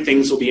kind.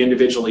 Things will be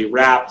individually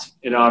wrapped,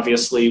 and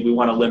obviously we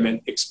want to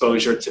limit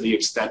exposure to the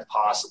extent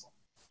possible.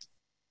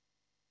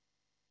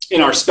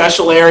 In our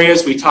special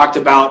areas, we talked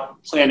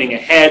about planning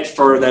ahead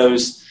for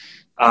those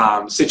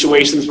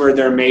situations where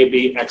there may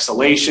be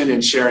exhalation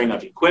and sharing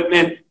of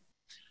equipment.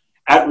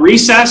 At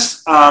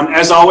recess,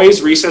 as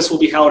always, recess will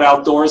be held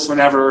outdoors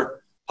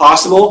whenever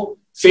possible.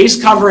 Face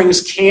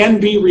coverings can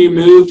be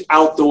removed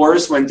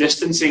outdoors when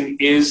distancing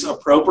is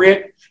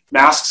appropriate.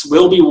 Masks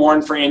will be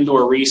worn for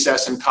indoor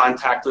recess and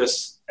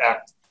contactless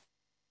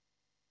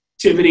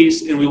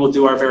activities, and we will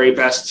do our very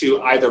best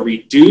to either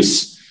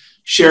reduce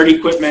shared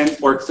equipment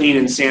or clean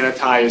and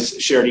sanitize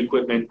shared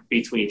equipment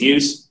between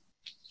use.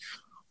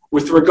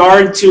 With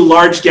regard to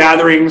large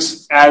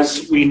gatherings,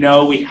 as we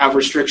know, we have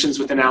restrictions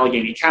within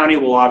Allegheny County.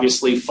 We'll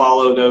obviously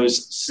follow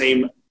those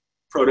same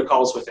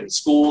protocols within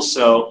schools.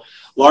 So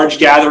large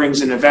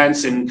gatherings and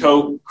events and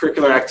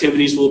co-curricular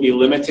activities will be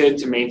limited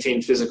to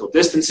maintain physical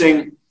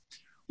distancing.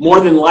 More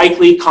than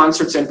likely,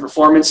 concerts and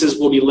performances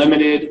will be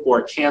limited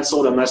or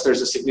canceled unless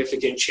there's a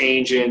significant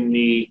change in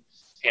the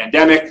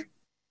pandemic.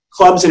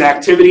 Clubs and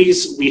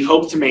activities, we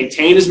hope to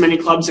maintain as many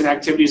clubs and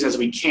activities as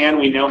we can.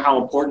 We know how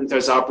important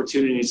those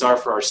opportunities are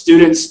for our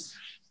students.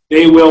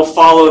 They will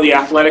follow the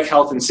athletic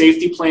health and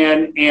safety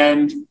plan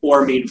and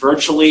or meet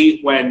virtually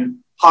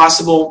when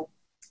possible.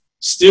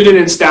 Student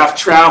and staff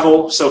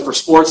travel, so for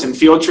sports and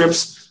field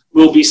trips,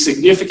 will be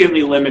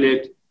significantly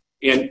limited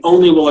and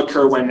only will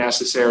occur when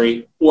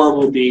necessary or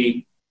will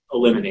be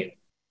eliminated.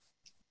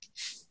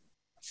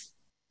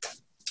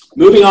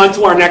 Moving on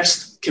to our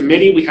next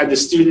committee, we had the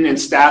Student and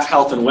Staff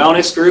Health and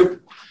Wellness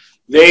Group.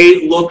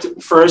 They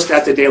looked first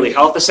at the daily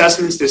health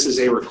assessments. This is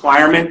a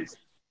requirement.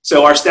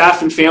 So our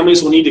staff and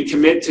families will need to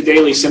commit to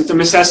daily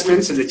symptom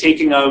assessments and the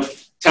taking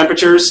of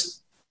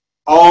temperatures.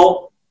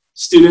 All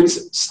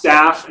students,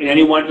 staff, and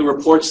anyone who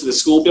reports to the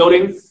school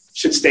building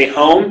should stay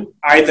home,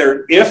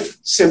 either if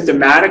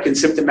symptomatic, and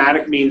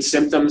symptomatic means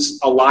symptoms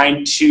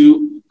aligned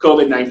to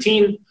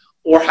COVID-19,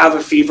 or have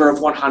a fever of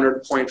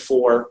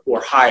 100.4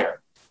 or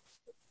higher.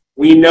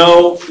 We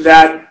know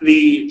that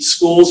the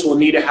schools will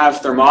need to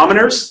have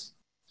thermometers,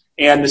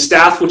 and the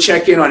staff will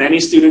check in on any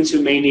students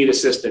who may need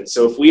assistance.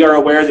 So if we are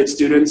aware that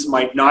students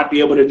might not be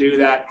able to do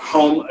that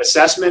home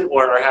assessment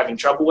or are having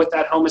trouble with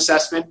that home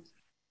assessment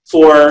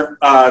for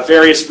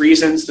various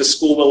reasons, the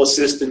school will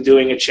assist in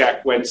doing a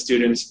check when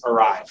students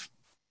arrive.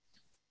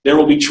 There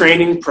will be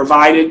training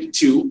provided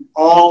to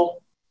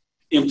all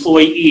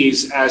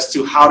employees as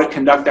to how to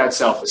conduct that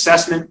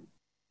self-assessment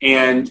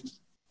and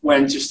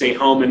when to stay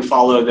home and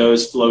follow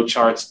those flow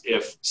charts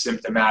if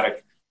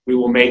symptomatic. We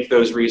will make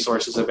those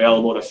resources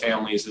available to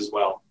families as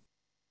well.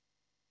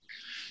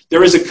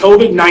 There is a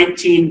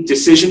COVID-19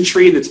 decision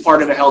tree that's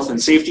part of the health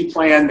and safety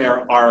plan.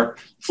 There are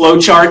flow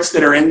charts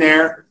that are in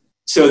there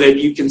so that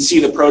you can see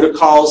the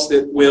protocols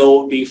that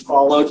will be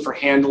followed for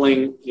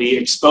handling the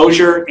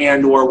exposure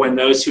and or when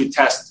those who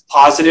test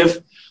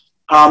positive.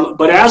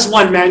 But as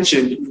one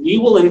mentioned, we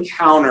will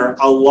encounter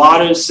a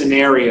lot of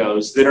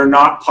scenarios that are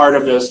not part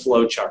of those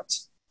flow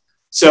charts.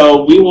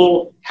 So we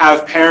will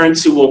have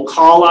parents who will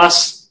call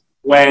us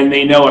when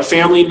they know a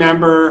family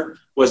member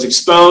was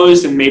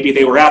exposed and maybe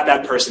they were at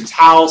that person's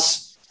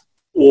house,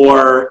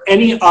 or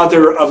any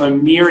other of a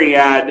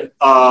myriad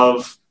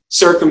of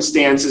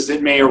circumstances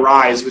that may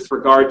arise with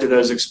regard to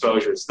those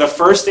exposures. The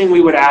first thing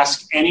we would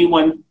ask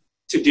anyone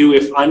to do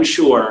if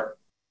unsure,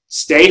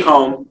 stay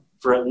home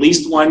for at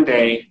least one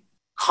day,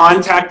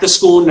 contact the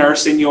school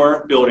nurse in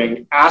your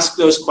building, ask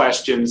those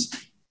questions,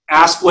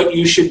 ask what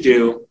you should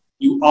do.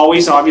 You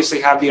always obviously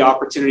have the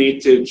opportunity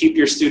to keep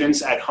your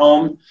students at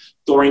home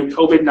during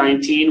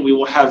COVID-19. We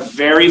will have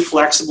very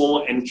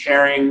flexible and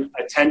caring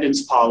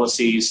attendance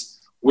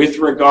policies with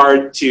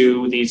regard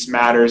to these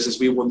matters, as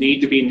we will need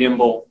to be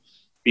nimble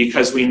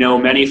because we know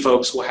many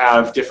folks will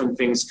have different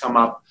things come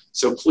up.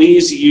 So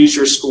please use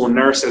your school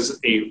nurse as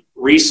a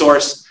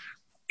resource.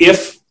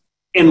 If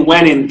and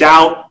when in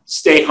doubt,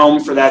 stay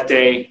home for that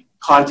day,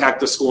 contact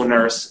the school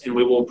nurse, and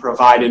we will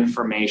provide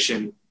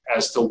information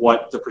as to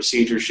what the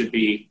procedure should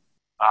be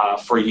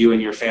for you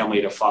and your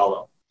family to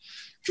follow.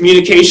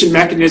 Communication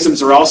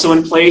mechanisms are also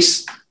in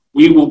place.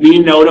 We will be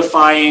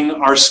notifying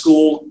our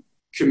school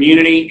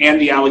community and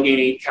the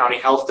Allegheny County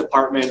Health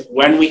Department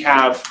when we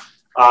have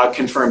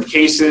confirmed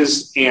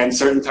cases and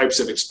certain types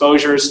of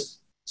exposures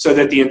so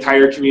that the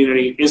entire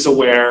community is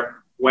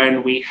aware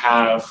when we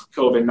have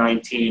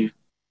COVID-19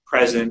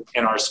 present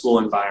in our school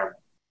environment.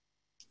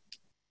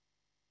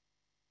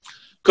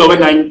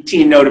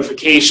 COVID-19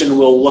 notification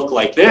will look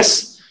like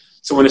this.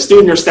 So when a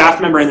student or staff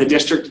member in the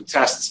district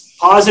tests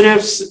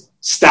positive,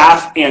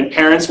 staff and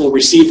parents will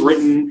receive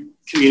written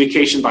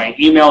communication by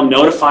email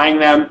notifying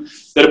them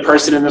that a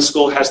person in the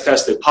school has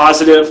tested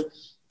positive.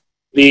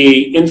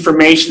 The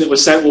information that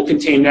was sent will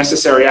contain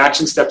necessary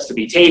action steps to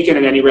be taken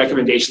and any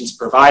recommendations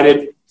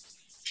provided.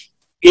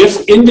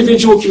 If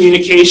individual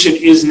communication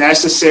is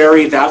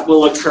necessary, that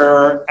will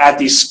occur at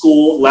the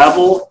school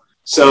level.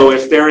 So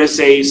if there is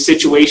a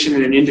situation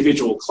in an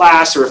individual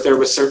class, or if there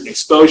was certain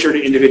exposure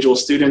to individual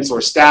students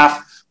or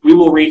staff, we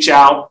will reach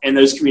out, and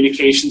those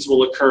communications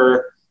will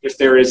occur if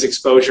there is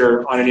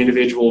exposure on an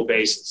individual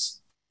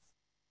basis.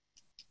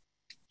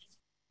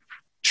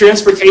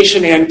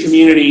 Transportation and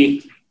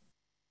community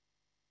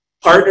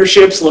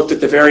partnerships looked at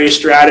the various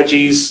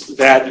strategies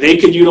that they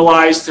could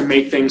utilize to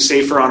make things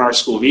safer on our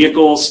school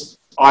vehicles.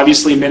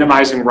 Obviously,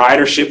 minimizing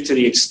ridership to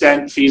the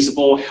extent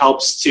feasible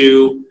helps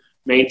to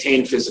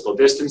maintain physical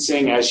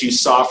distancing. As you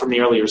saw from the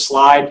earlier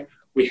slide,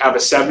 we have a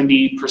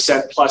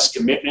 70% plus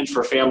commitment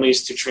for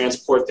families to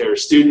transport their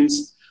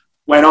students.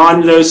 When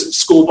on those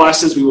school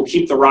buses, we will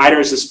keep the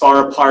riders as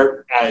far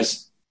apart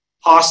as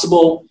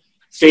possible.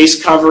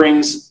 Face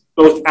coverings,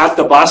 both at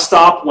the bus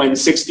stop when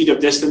 6 feet of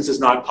distance is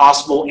not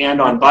possible, and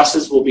on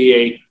buses will be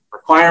a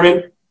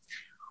requirement.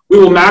 We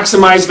will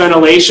maximize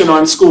ventilation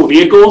on school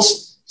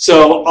vehicles.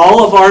 So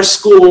all of our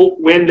school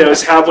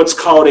windows have what's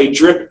called a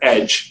drip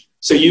edge.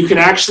 So you can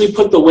actually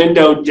put the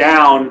window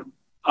down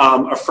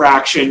a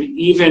fraction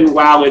even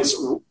while it's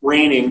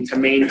raining to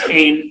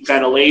maintain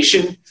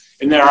ventilation.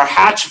 And there are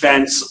hatch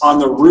vents on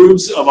the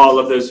roofs of all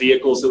of those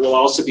vehicles that will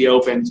also be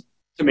opened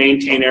to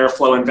maintain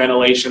airflow and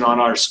ventilation on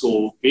our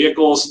school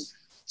vehicles.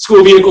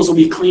 School vehicles will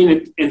be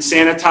cleaned and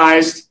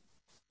sanitized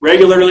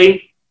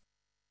regularly.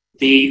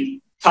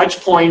 The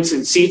touch points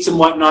and seats and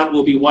whatnot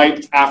will be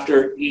wiped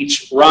after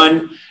each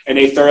run, and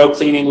a thorough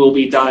cleaning will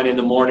be done in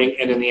the morning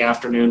and in the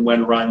afternoon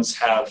when runs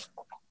have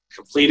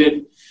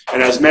completed.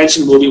 And as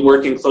mentioned, we'll be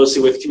working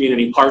closely with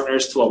community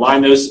partners to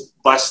align those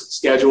bus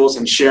schedules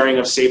and sharing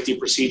of safety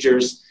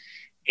procedures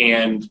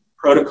and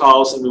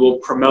protocols, and we will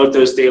promote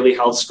those daily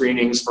health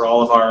screenings for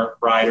all of our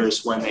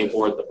riders when they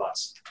board the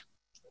bus.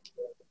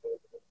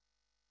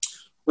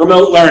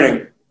 Remote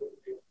learning.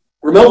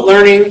 Remote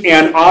learning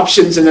and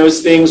options and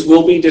those things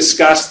will be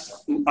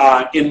discussed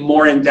in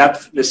more in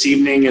depth this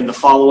evening in the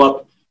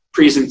follow-up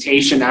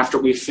presentation after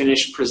we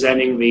finish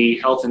presenting the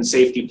health and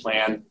safety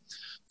plan.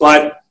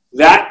 But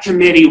that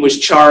committee was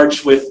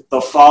charged with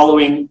the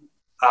following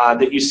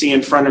that you see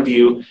in front of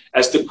you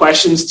as the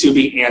questions to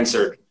be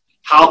answered.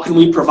 How can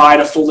we provide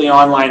a fully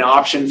online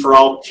option for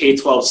all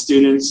K-12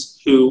 students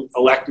who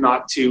elect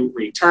not to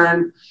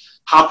return?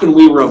 How can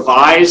we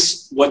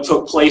revise what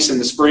took place in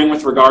the spring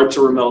with regard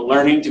to remote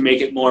learning to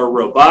make it more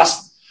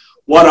robust?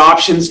 What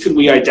options could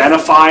we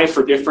identify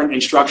for different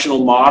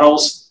instructional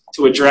models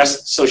to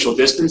address social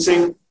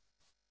distancing?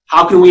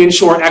 How can we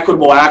ensure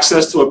equitable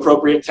access to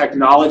appropriate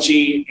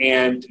technology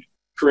and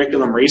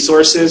curriculum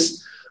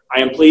resources? I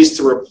am pleased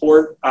to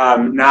report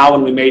now,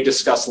 and we may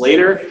discuss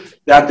later,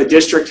 that the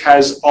district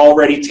has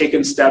already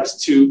taken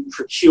steps to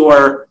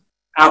procure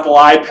Apple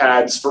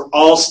iPads for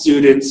all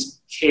students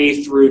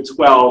K through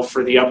 12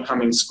 for the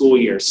upcoming school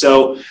year.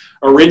 So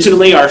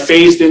originally our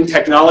phased-in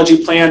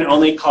technology plan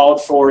only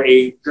called for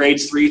a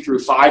grades 3 through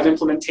 5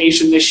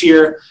 implementation this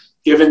year.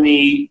 Given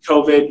the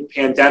COVID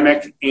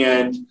pandemic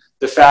and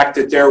the fact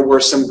that there were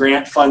some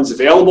grant funds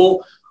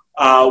available,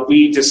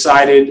 we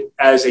decided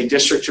as a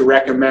district to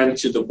recommend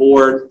to the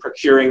board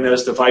procuring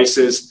those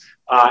devices,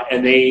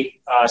 and they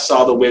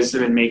saw the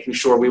wisdom in making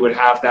sure we would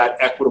have that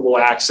equitable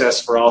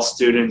access for all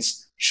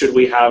students should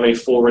we have a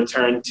full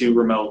return to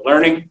remote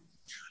learning.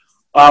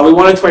 We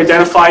wanted to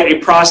identify a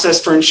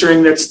process for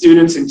ensuring that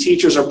students and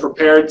teachers are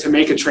prepared to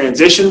make a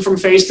transition from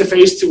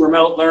face-to-face to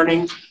remote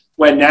learning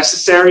when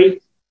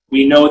necessary.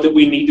 We know that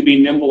we need to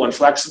be nimble and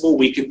flexible.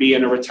 We could be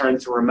in a return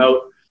to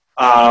remote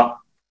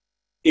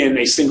in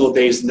a single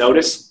day's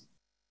notice.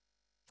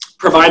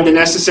 Provide the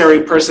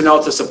necessary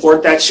personnel to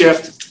support that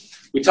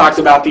shift. We talked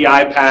about the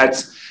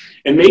iPads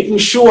and making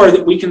sure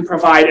that we can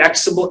provide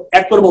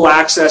equitable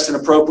access and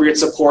appropriate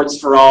supports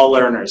for all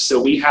learners. So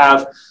we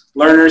have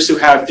learners who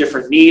have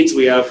different needs.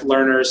 We have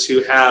learners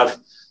who have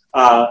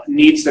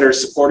needs that are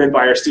supported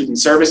by our student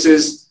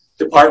services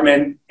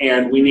department,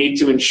 and we need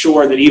to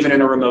ensure that even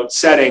in a remote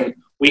setting,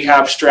 we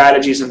have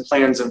strategies and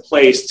plans in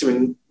place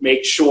to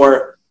make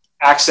sure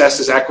access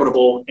is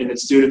equitable and that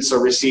students are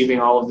receiving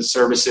all of the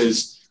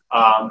services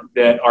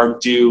that are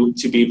due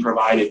to be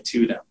provided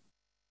to them.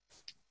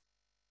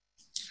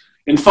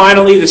 And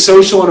finally, the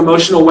social and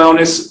emotional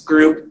wellness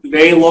group,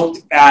 they looked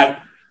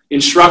at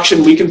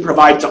instruction we can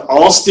provide to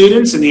all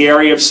students in the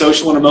area of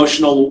social and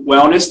emotional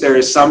wellness. There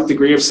is some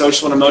degree of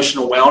social and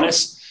emotional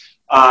wellness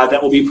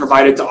that will be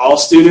provided to all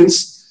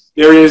students.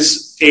 There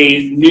is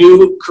a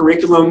new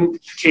curriculum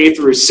K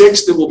through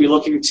 6 that we'll be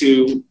looking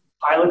to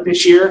pilot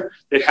this year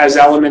that has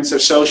elements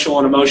of social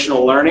and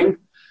emotional learning.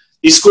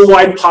 The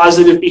school-wide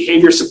positive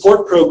behavior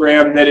support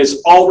program that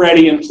is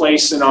already in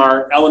place in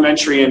our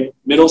elementary and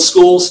middle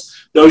schools,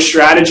 those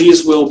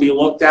strategies will be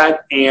looked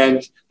at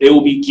and they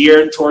will be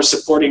geared towards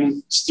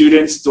supporting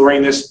students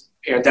during this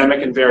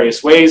pandemic in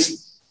various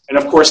ways. And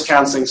of course,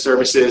 counseling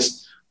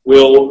services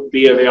will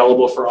be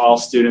available for all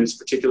students,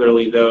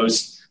 particularly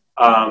those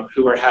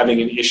who are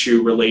having an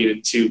issue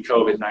related to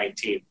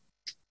COVID-19.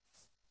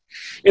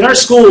 In our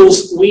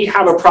schools, we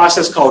have a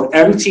process called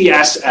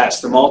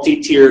MTSS, the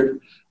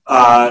multi-tiered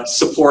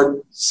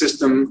support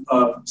system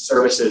of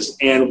services,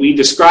 and we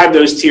describe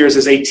those tiers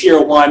as a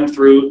tier 1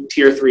 through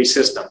tier 3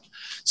 system.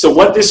 So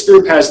what this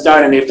group has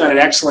done, and they've done an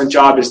excellent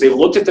job, is they've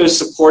looked at those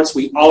supports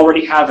we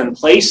already have in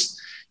place,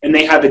 and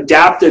they have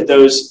adapted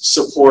those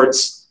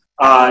supports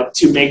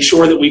to make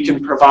sure that we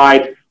can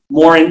provide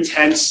more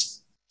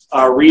intense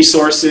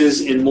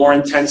resources and more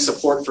intense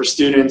support for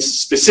students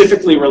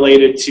specifically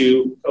related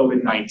to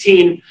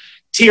COVID-19.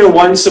 Tier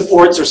 1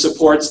 supports are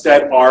supports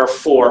that are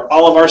for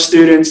all of our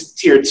students.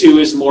 Tier 2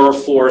 is more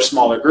for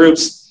smaller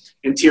groups.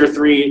 And Tier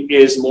 3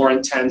 is more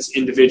intense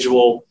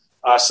individual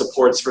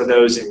supports for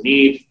those in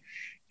need.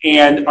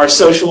 And our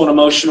social and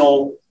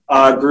emotional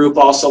group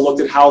also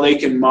looked at how they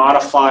can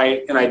modify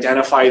and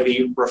identify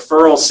the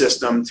referral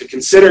system to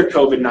consider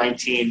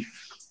COVID-19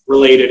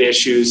 related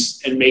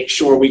issues and make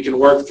sure we can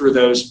work through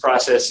those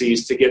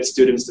processes to get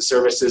students the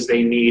services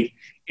they need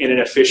in an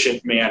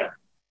efficient manner.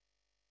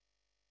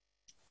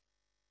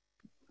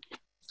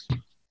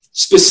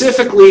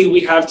 Specifically,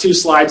 we have 2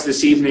 slides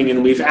this evening,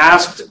 and we've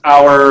asked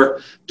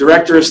our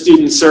Director of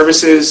Student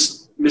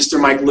Services, Mr.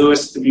 Mike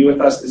Lewis, to be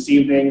with us this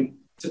evening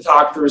to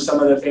talk through some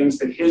of the things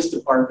that his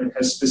department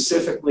has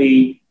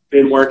specifically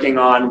been working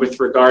on with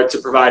regard to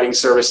providing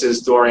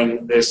services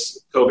during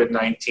this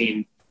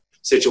COVID-19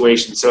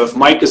 situation. So if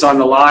Mike is on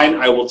the line,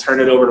 I will turn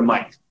it over to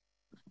Mike.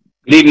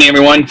 Good evening,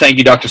 everyone. Thank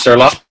you, Dr.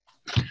 Serloff.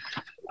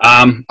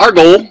 Our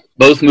goal,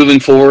 both moving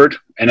forward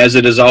and as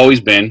it has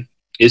always been,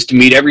 is to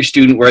meet every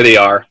student where they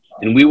are,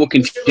 and we will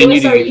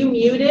continue Lewis, are you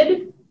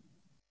muted?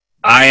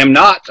 I am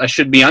not. I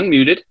should be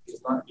unmuted.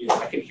 He's not muted.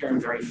 I can hear him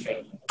very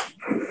faintly.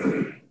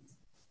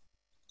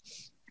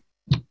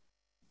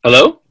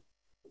 Hello?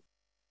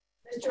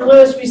 Mr.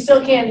 Lewis, we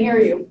still can't hear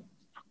you.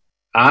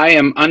 I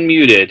am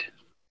unmuted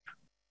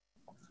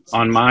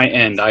on my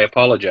end. I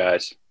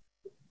apologize.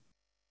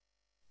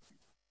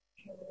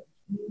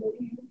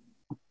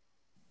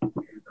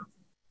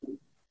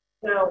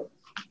 No,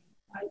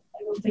 I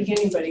don't think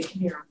anybody can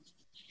hear him.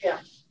 Yeah.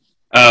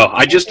 Oh,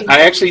 I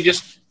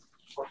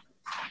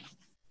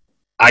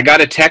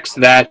got a text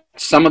that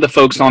some of the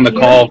folks on the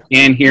call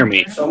can hear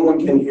me.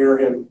 Someone can hear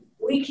him.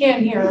 We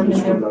can't hear him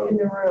in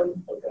the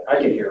room. Okay. I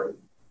can hear him.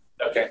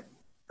 Okay.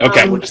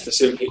 Okay. We'll just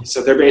assume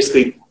so they're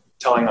basically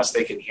telling us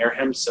they can hear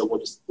him, so we'll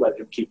just let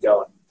him keep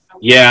going.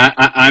 Yeah,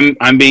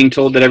 I'm being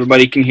told that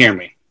everybody can hear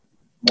me.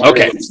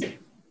 Okay.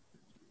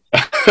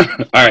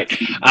 All right.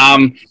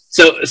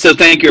 So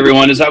thank you,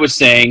 everyone. As I was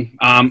saying,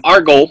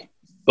 our goal,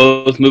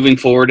 both moving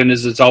forward and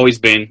as it's always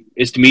been,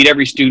 is to meet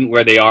every student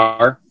where they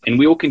are, and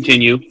we will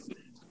continue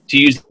to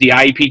use the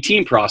IEP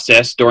team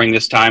process during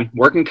this time,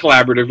 working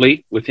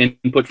collaboratively with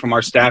input from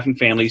our staff and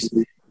families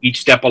each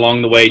step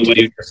along the way to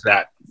do just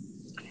that.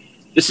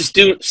 This is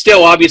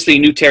still obviously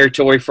new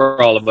territory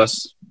for all of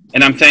us,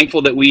 and I'm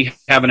thankful that we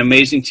have an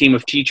amazing team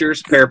of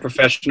teachers,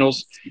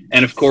 paraprofessionals,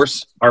 and of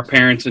course, our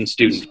parents and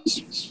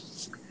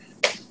students.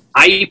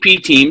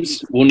 IEP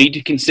teams will need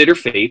to consider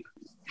FAPE,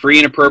 free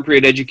and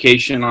appropriate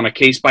education on a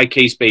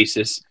case-by-case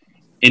basis,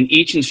 in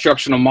each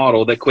instructional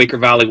model that Quaker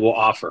Valley will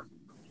offer.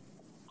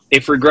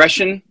 If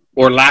regression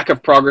or lack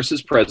of progress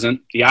is present,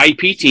 the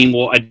IEP team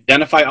will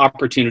identify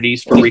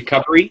opportunities for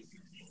recovery,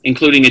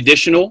 including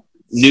additional,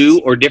 new,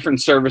 or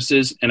different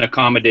services and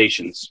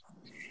accommodations.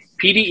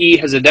 PDE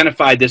has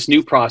identified this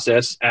new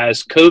process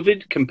as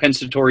COVID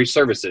compensatory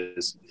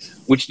services,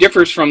 which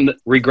differs from the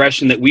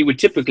regression that we would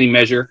typically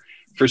measure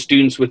for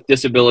students with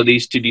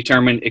disabilities to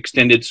determine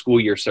extended school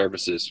year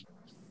services.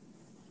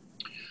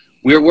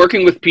 We are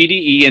working with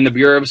PDE and the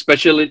Bureau of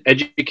Special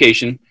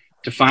Education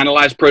to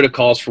finalize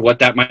protocols for what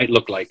that might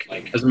look like.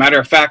 As a matter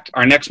of fact,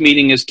 our next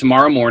meeting is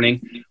tomorrow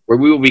morning, where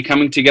we will be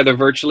coming together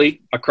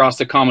virtually across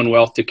the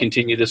Commonwealth to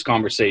continue this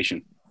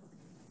conversation.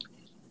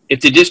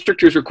 If the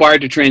district is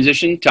required to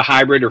transition to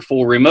hybrid or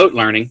full remote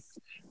learning,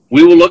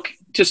 we will look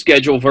to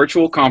schedule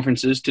virtual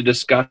conferences to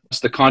discuss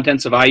the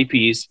contents of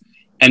IEPs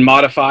and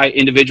modify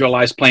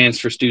individualized plans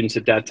for students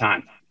at that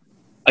time.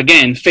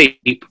 Again,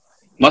 FAPE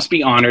must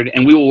be honored,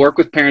 and we will work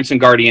with parents and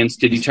guardians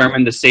to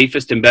determine the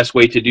safest and best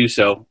way to do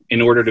so in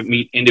order to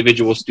meet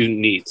individual student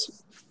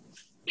needs.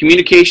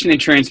 Communication and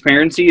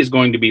transparency is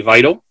going to be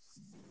vital.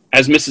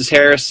 As Mrs.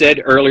 Harris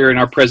said earlier in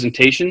our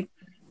presentation,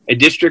 a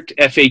district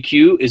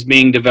FAQ is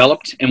being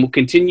developed and will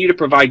continue to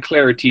provide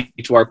clarity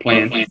to our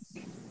plan.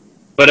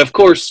 But of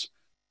course,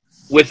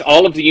 with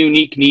all of the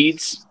unique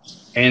needs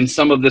and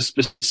some of the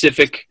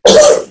specific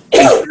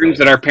concerns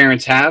that our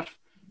parents have,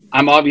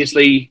 I'm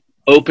obviously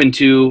open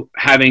to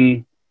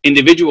having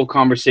individual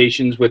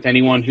conversations with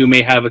anyone who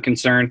may have a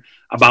concern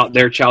about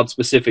their child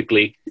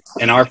specifically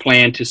and our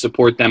plan to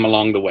support them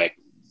along the way.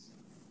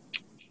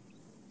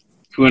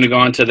 If you want to go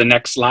on to the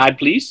next slide,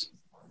 please.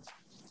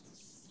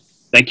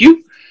 Thank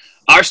you.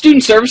 Our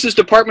Student Services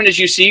Department, as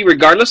you see,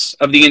 regardless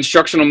of the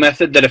instructional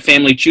method that a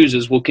family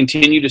chooses, will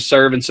continue to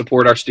serve and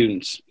support our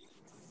students.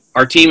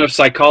 Our team of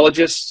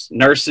psychologists,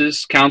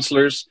 nurses,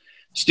 counselors,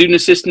 Student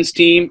assistance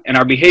team, and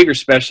our behavior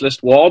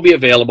specialist will all be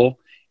available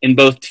in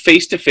both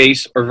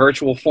face-to-face or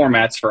virtual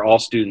formats for all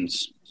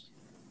students.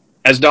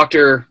 As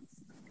Dr.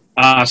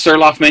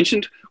 Surloff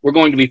mentioned, we're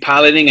going to be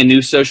piloting a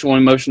new social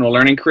and emotional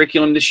learning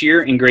curriculum this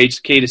year in grades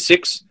K to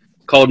 6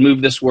 called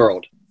Move This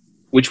World,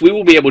 which we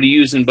will be able to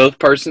use in both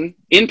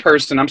in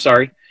person,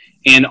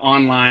 and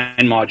online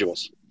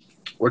modules.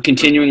 We're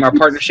continuing our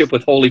partnership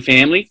with Holy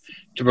Family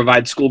to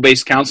provide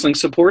school-based counseling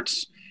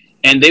supports,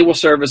 and they will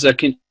serve as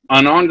an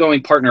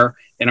ongoing partner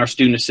in our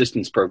student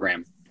assistance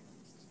program.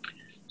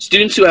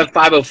 Students who have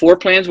 504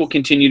 plans will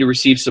continue to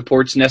receive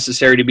supports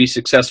necessary to be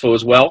successful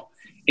as well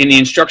in the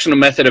instructional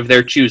method of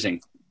their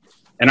choosing.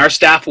 And our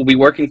staff will be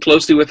working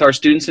closely with our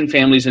students and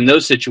families in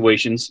those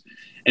situations,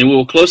 and we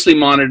will closely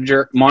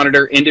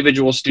monitor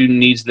individual student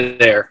needs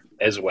there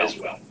as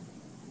well.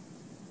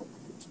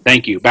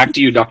 Thank you. Back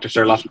to you, Dr.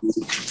 Surloff.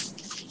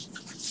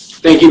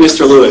 Thank you,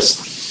 Mr. Lewis.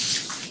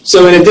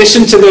 So in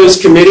addition to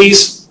those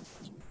committees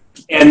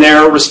and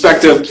their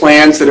respective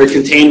plans that are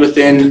contained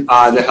within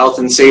the health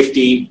and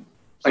safety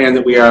plan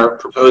that we are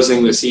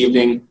proposing this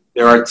evening,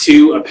 there are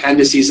two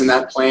appendices in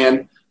that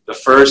plan. The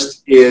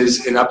first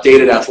is an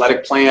updated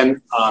athletic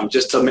plan.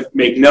 Just to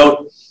make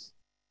note,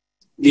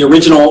 the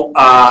original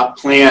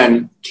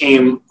plan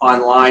came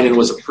online and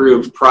was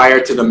approved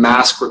prior to the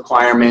mask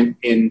requirement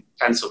in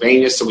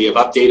Pennsylvania, so we have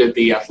updated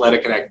the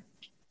athletic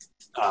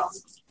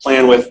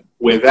plan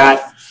with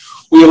that.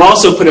 We have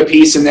also put a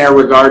piece in there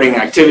regarding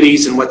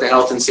activities and what the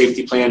health and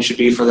safety plan should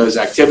be for those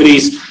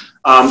activities.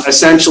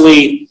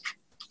 Essentially,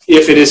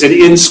 if it is an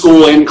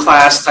in-school,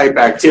 in-class type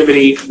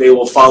activity, they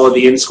will follow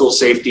the in-school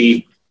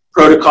safety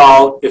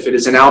protocol. If it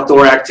is an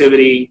outdoor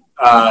activity,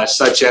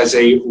 such as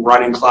a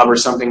running club or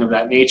something of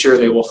that nature,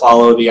 they will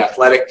follow the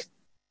athletic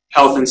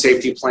health and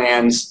safety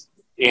plans.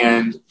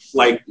 And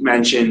like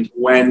mentioned,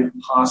 when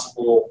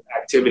possible,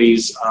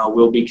 activities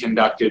will be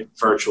conducted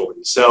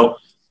virtually. So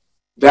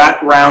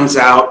that rounds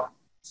out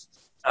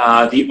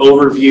the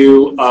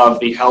overview of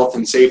the health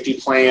and safety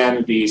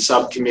plan, the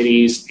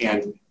subcommittees,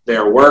 and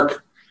their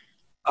work.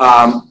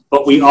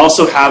 But we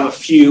also have a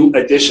few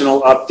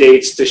additional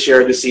updates to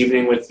share this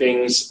evening with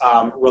things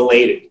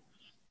related.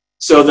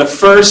 So the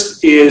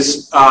first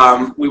is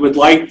we would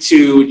like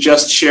to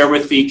just share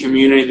with the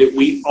community that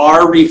we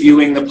are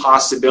reviewing the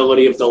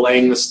possibility of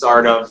delaying the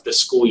start of the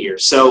school year.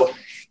 So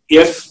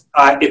if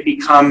it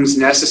becomes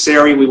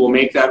necessary, we will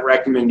make that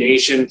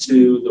recommendation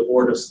to the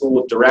Board of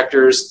School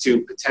Directors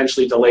to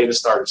potentially delay the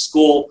start of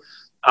school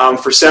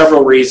for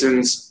several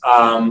reasons.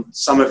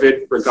 Some of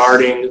it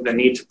regarding the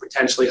need to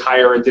potentially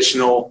hire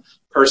additional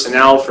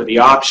personnel for the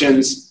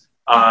options.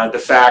 The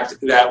fact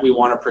that we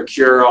want to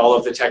procure all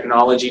of the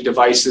technology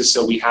devices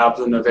so we have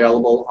them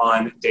available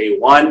on day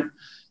one,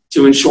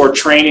 to ensure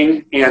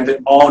training and that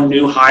all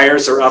new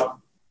hires are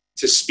up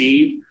to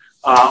speed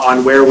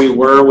on where we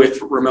were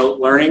with remote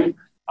learning.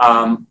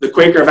 The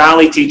Quaker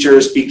Valley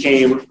teachers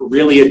became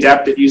really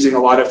adept at using a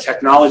lot of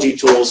technology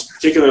tools,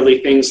 particularly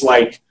things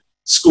like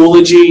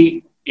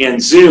Schoology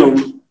and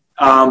Zoom,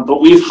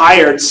 but we've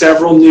hired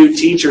several new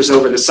teachers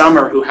over the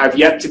summer who have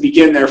yet to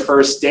begin their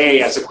first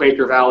day as a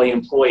Quaker Valley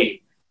employee.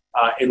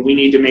 And we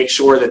need to make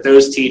sure that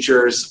those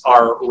teachers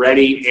are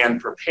ready and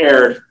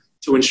prepared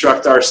to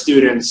instruct our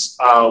students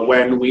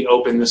when we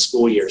open the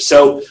school year.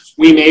 So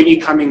we may be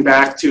coming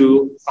back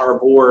to our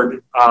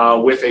board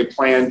with a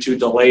plan to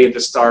delay the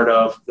start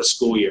of the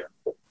school year.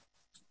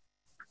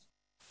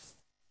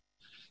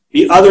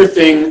 The other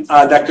thing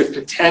that could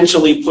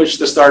potentially push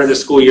the start of the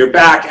school year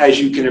back, as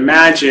you can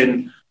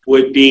imagine,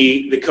 would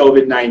be the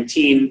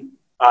COVID-19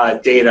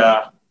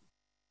 data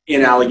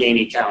in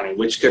Allegheny County,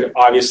 which could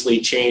obviously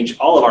change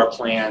all of our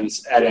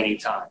plans at any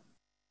time.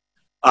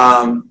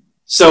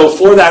 So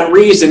for that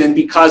reason, and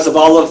because of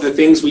all of the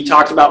things we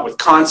talked about with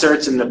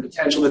concerts and the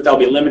potential that they'll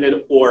be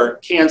limited or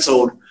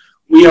canceled,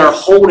 we are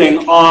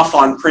holding off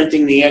on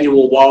printing the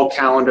annual wall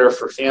calendar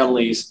for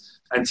families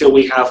until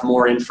we have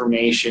more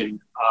information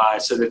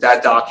so that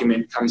that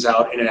document comes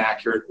out in an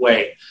accurate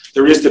way.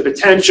 There is the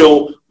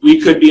potential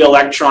we could be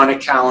electronic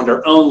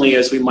calendar only,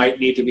 as we might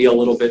need to be a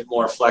little bit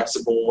more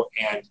flexible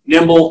and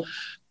nimble.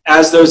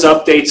 As those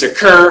updates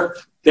occur,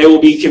 they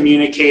will be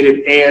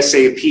communicated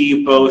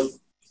ASAP, both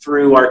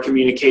through our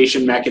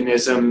communication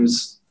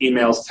mechanisms,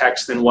 emails,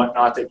 text, and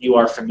whatnot that you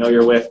are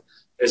familiar with,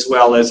 as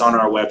well as on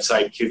our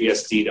website,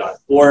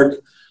 qvsd.org.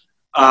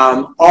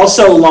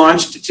 Also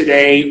launched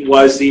today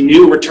was the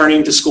new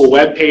Returning to School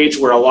webpage,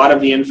 where a lot of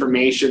the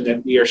information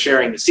that we are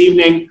sharing this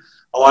evening,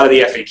 a lot of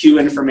the FAQ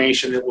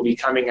information that will be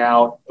coming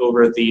out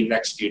over the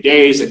next few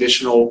days,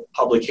 additional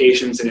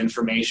publications and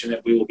information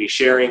that we will be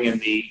sharing in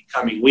the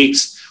coming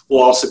weeks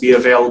will also be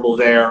available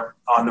there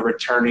on the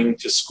Returning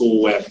to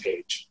School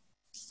webpage.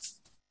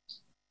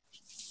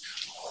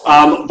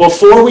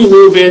 Before we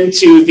move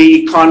into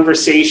the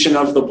conversation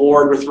of the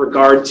board with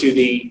regard to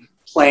the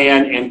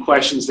plan and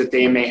questions that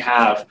they may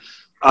have,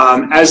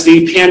 as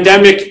the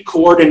pandemic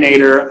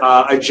coordinator,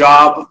 a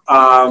job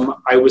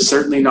I was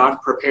certainly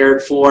not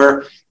prepared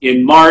for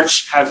in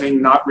March,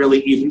 having not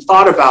really even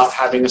thought about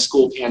having a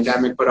school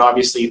pandemic, but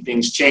obviously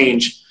things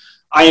change.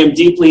 I am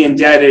deeply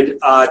indebted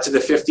to the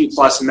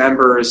 50+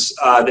 members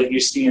that you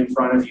see in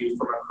front of you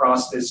from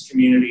across this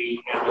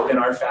community and within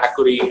our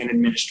faculty and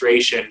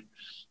administration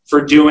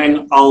for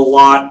doing a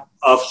lot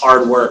of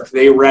hard work.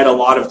 They read a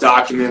lot of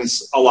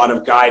documents, a lot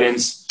of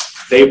guidance.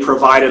 They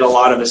provided a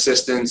lot of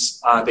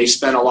assistance. They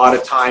spent a lot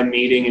of time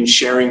meeting and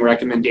sharing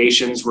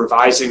recommendations,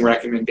 revising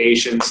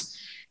recommendations,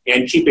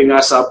 and keeping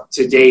us up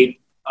to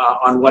date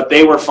on what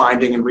they were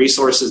finding and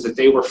resources that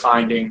they were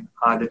finding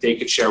that they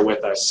could share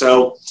with us.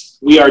 So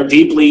we are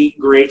deeply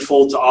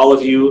grateful to all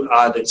of you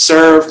that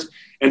served,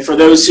 and for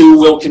those who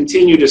will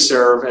continue to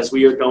serve, as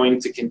we are going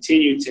to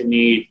continue to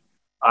need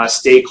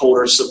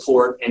stakeholder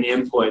support and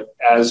input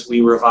as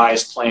we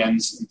revise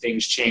plans and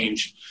things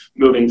change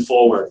moving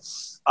forward.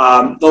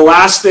 The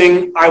last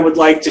thing I would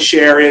like to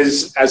share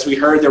is, as we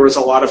heard, there was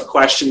a lot of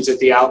questions at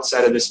the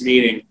outset of this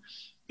meeting.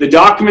 The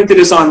document that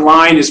is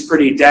online is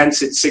pretty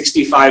dense. It's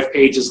 65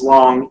 pages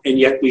long, and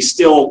yet we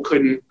still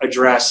couldn't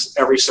address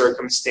every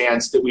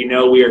circumstance that we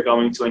know we are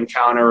going to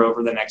encounter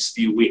over the next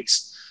few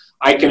weeks.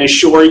 I can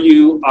assure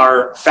you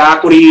our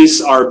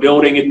faculties, our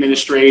building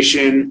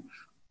administration,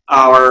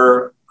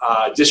 our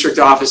district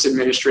office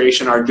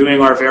administration are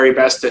doing our very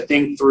best to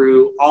think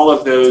through all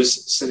of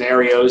those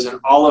scenarios and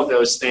all of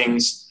those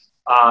things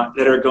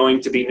that are going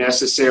to be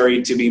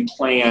necessary to be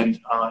planned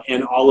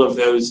in all of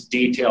those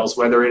details,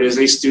 whether it is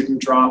a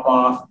student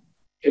drop-off,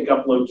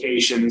 pickup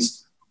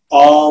locations,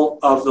 all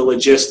of the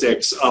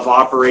logistics of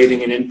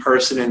operating an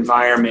in-person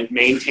environment,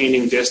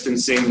 maintaining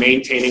distancing,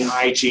 maintaining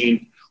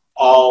hygiene,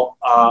 all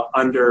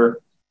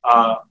under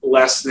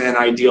less than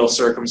ideal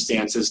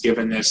circumstances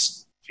given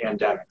this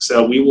pandemic.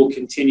 So we will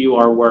continue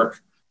our work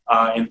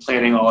in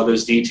planning all of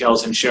those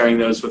details and sharing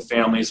those with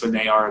families when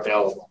they are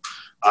available.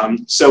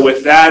 So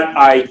with that,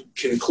 I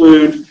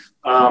conclude.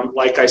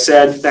 Like I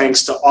said,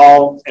 thanks to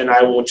all, and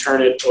I will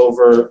turn it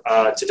over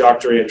to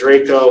Dr.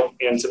 Andreyko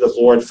and to the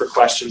board for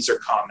questions or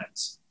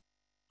comments.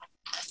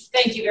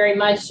 Thank you very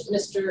much,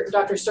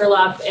 Dr.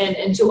 Surloff,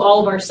 and to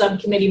all of our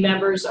subcommittee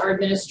members, our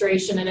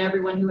administration, and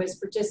everyone who has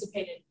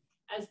participated.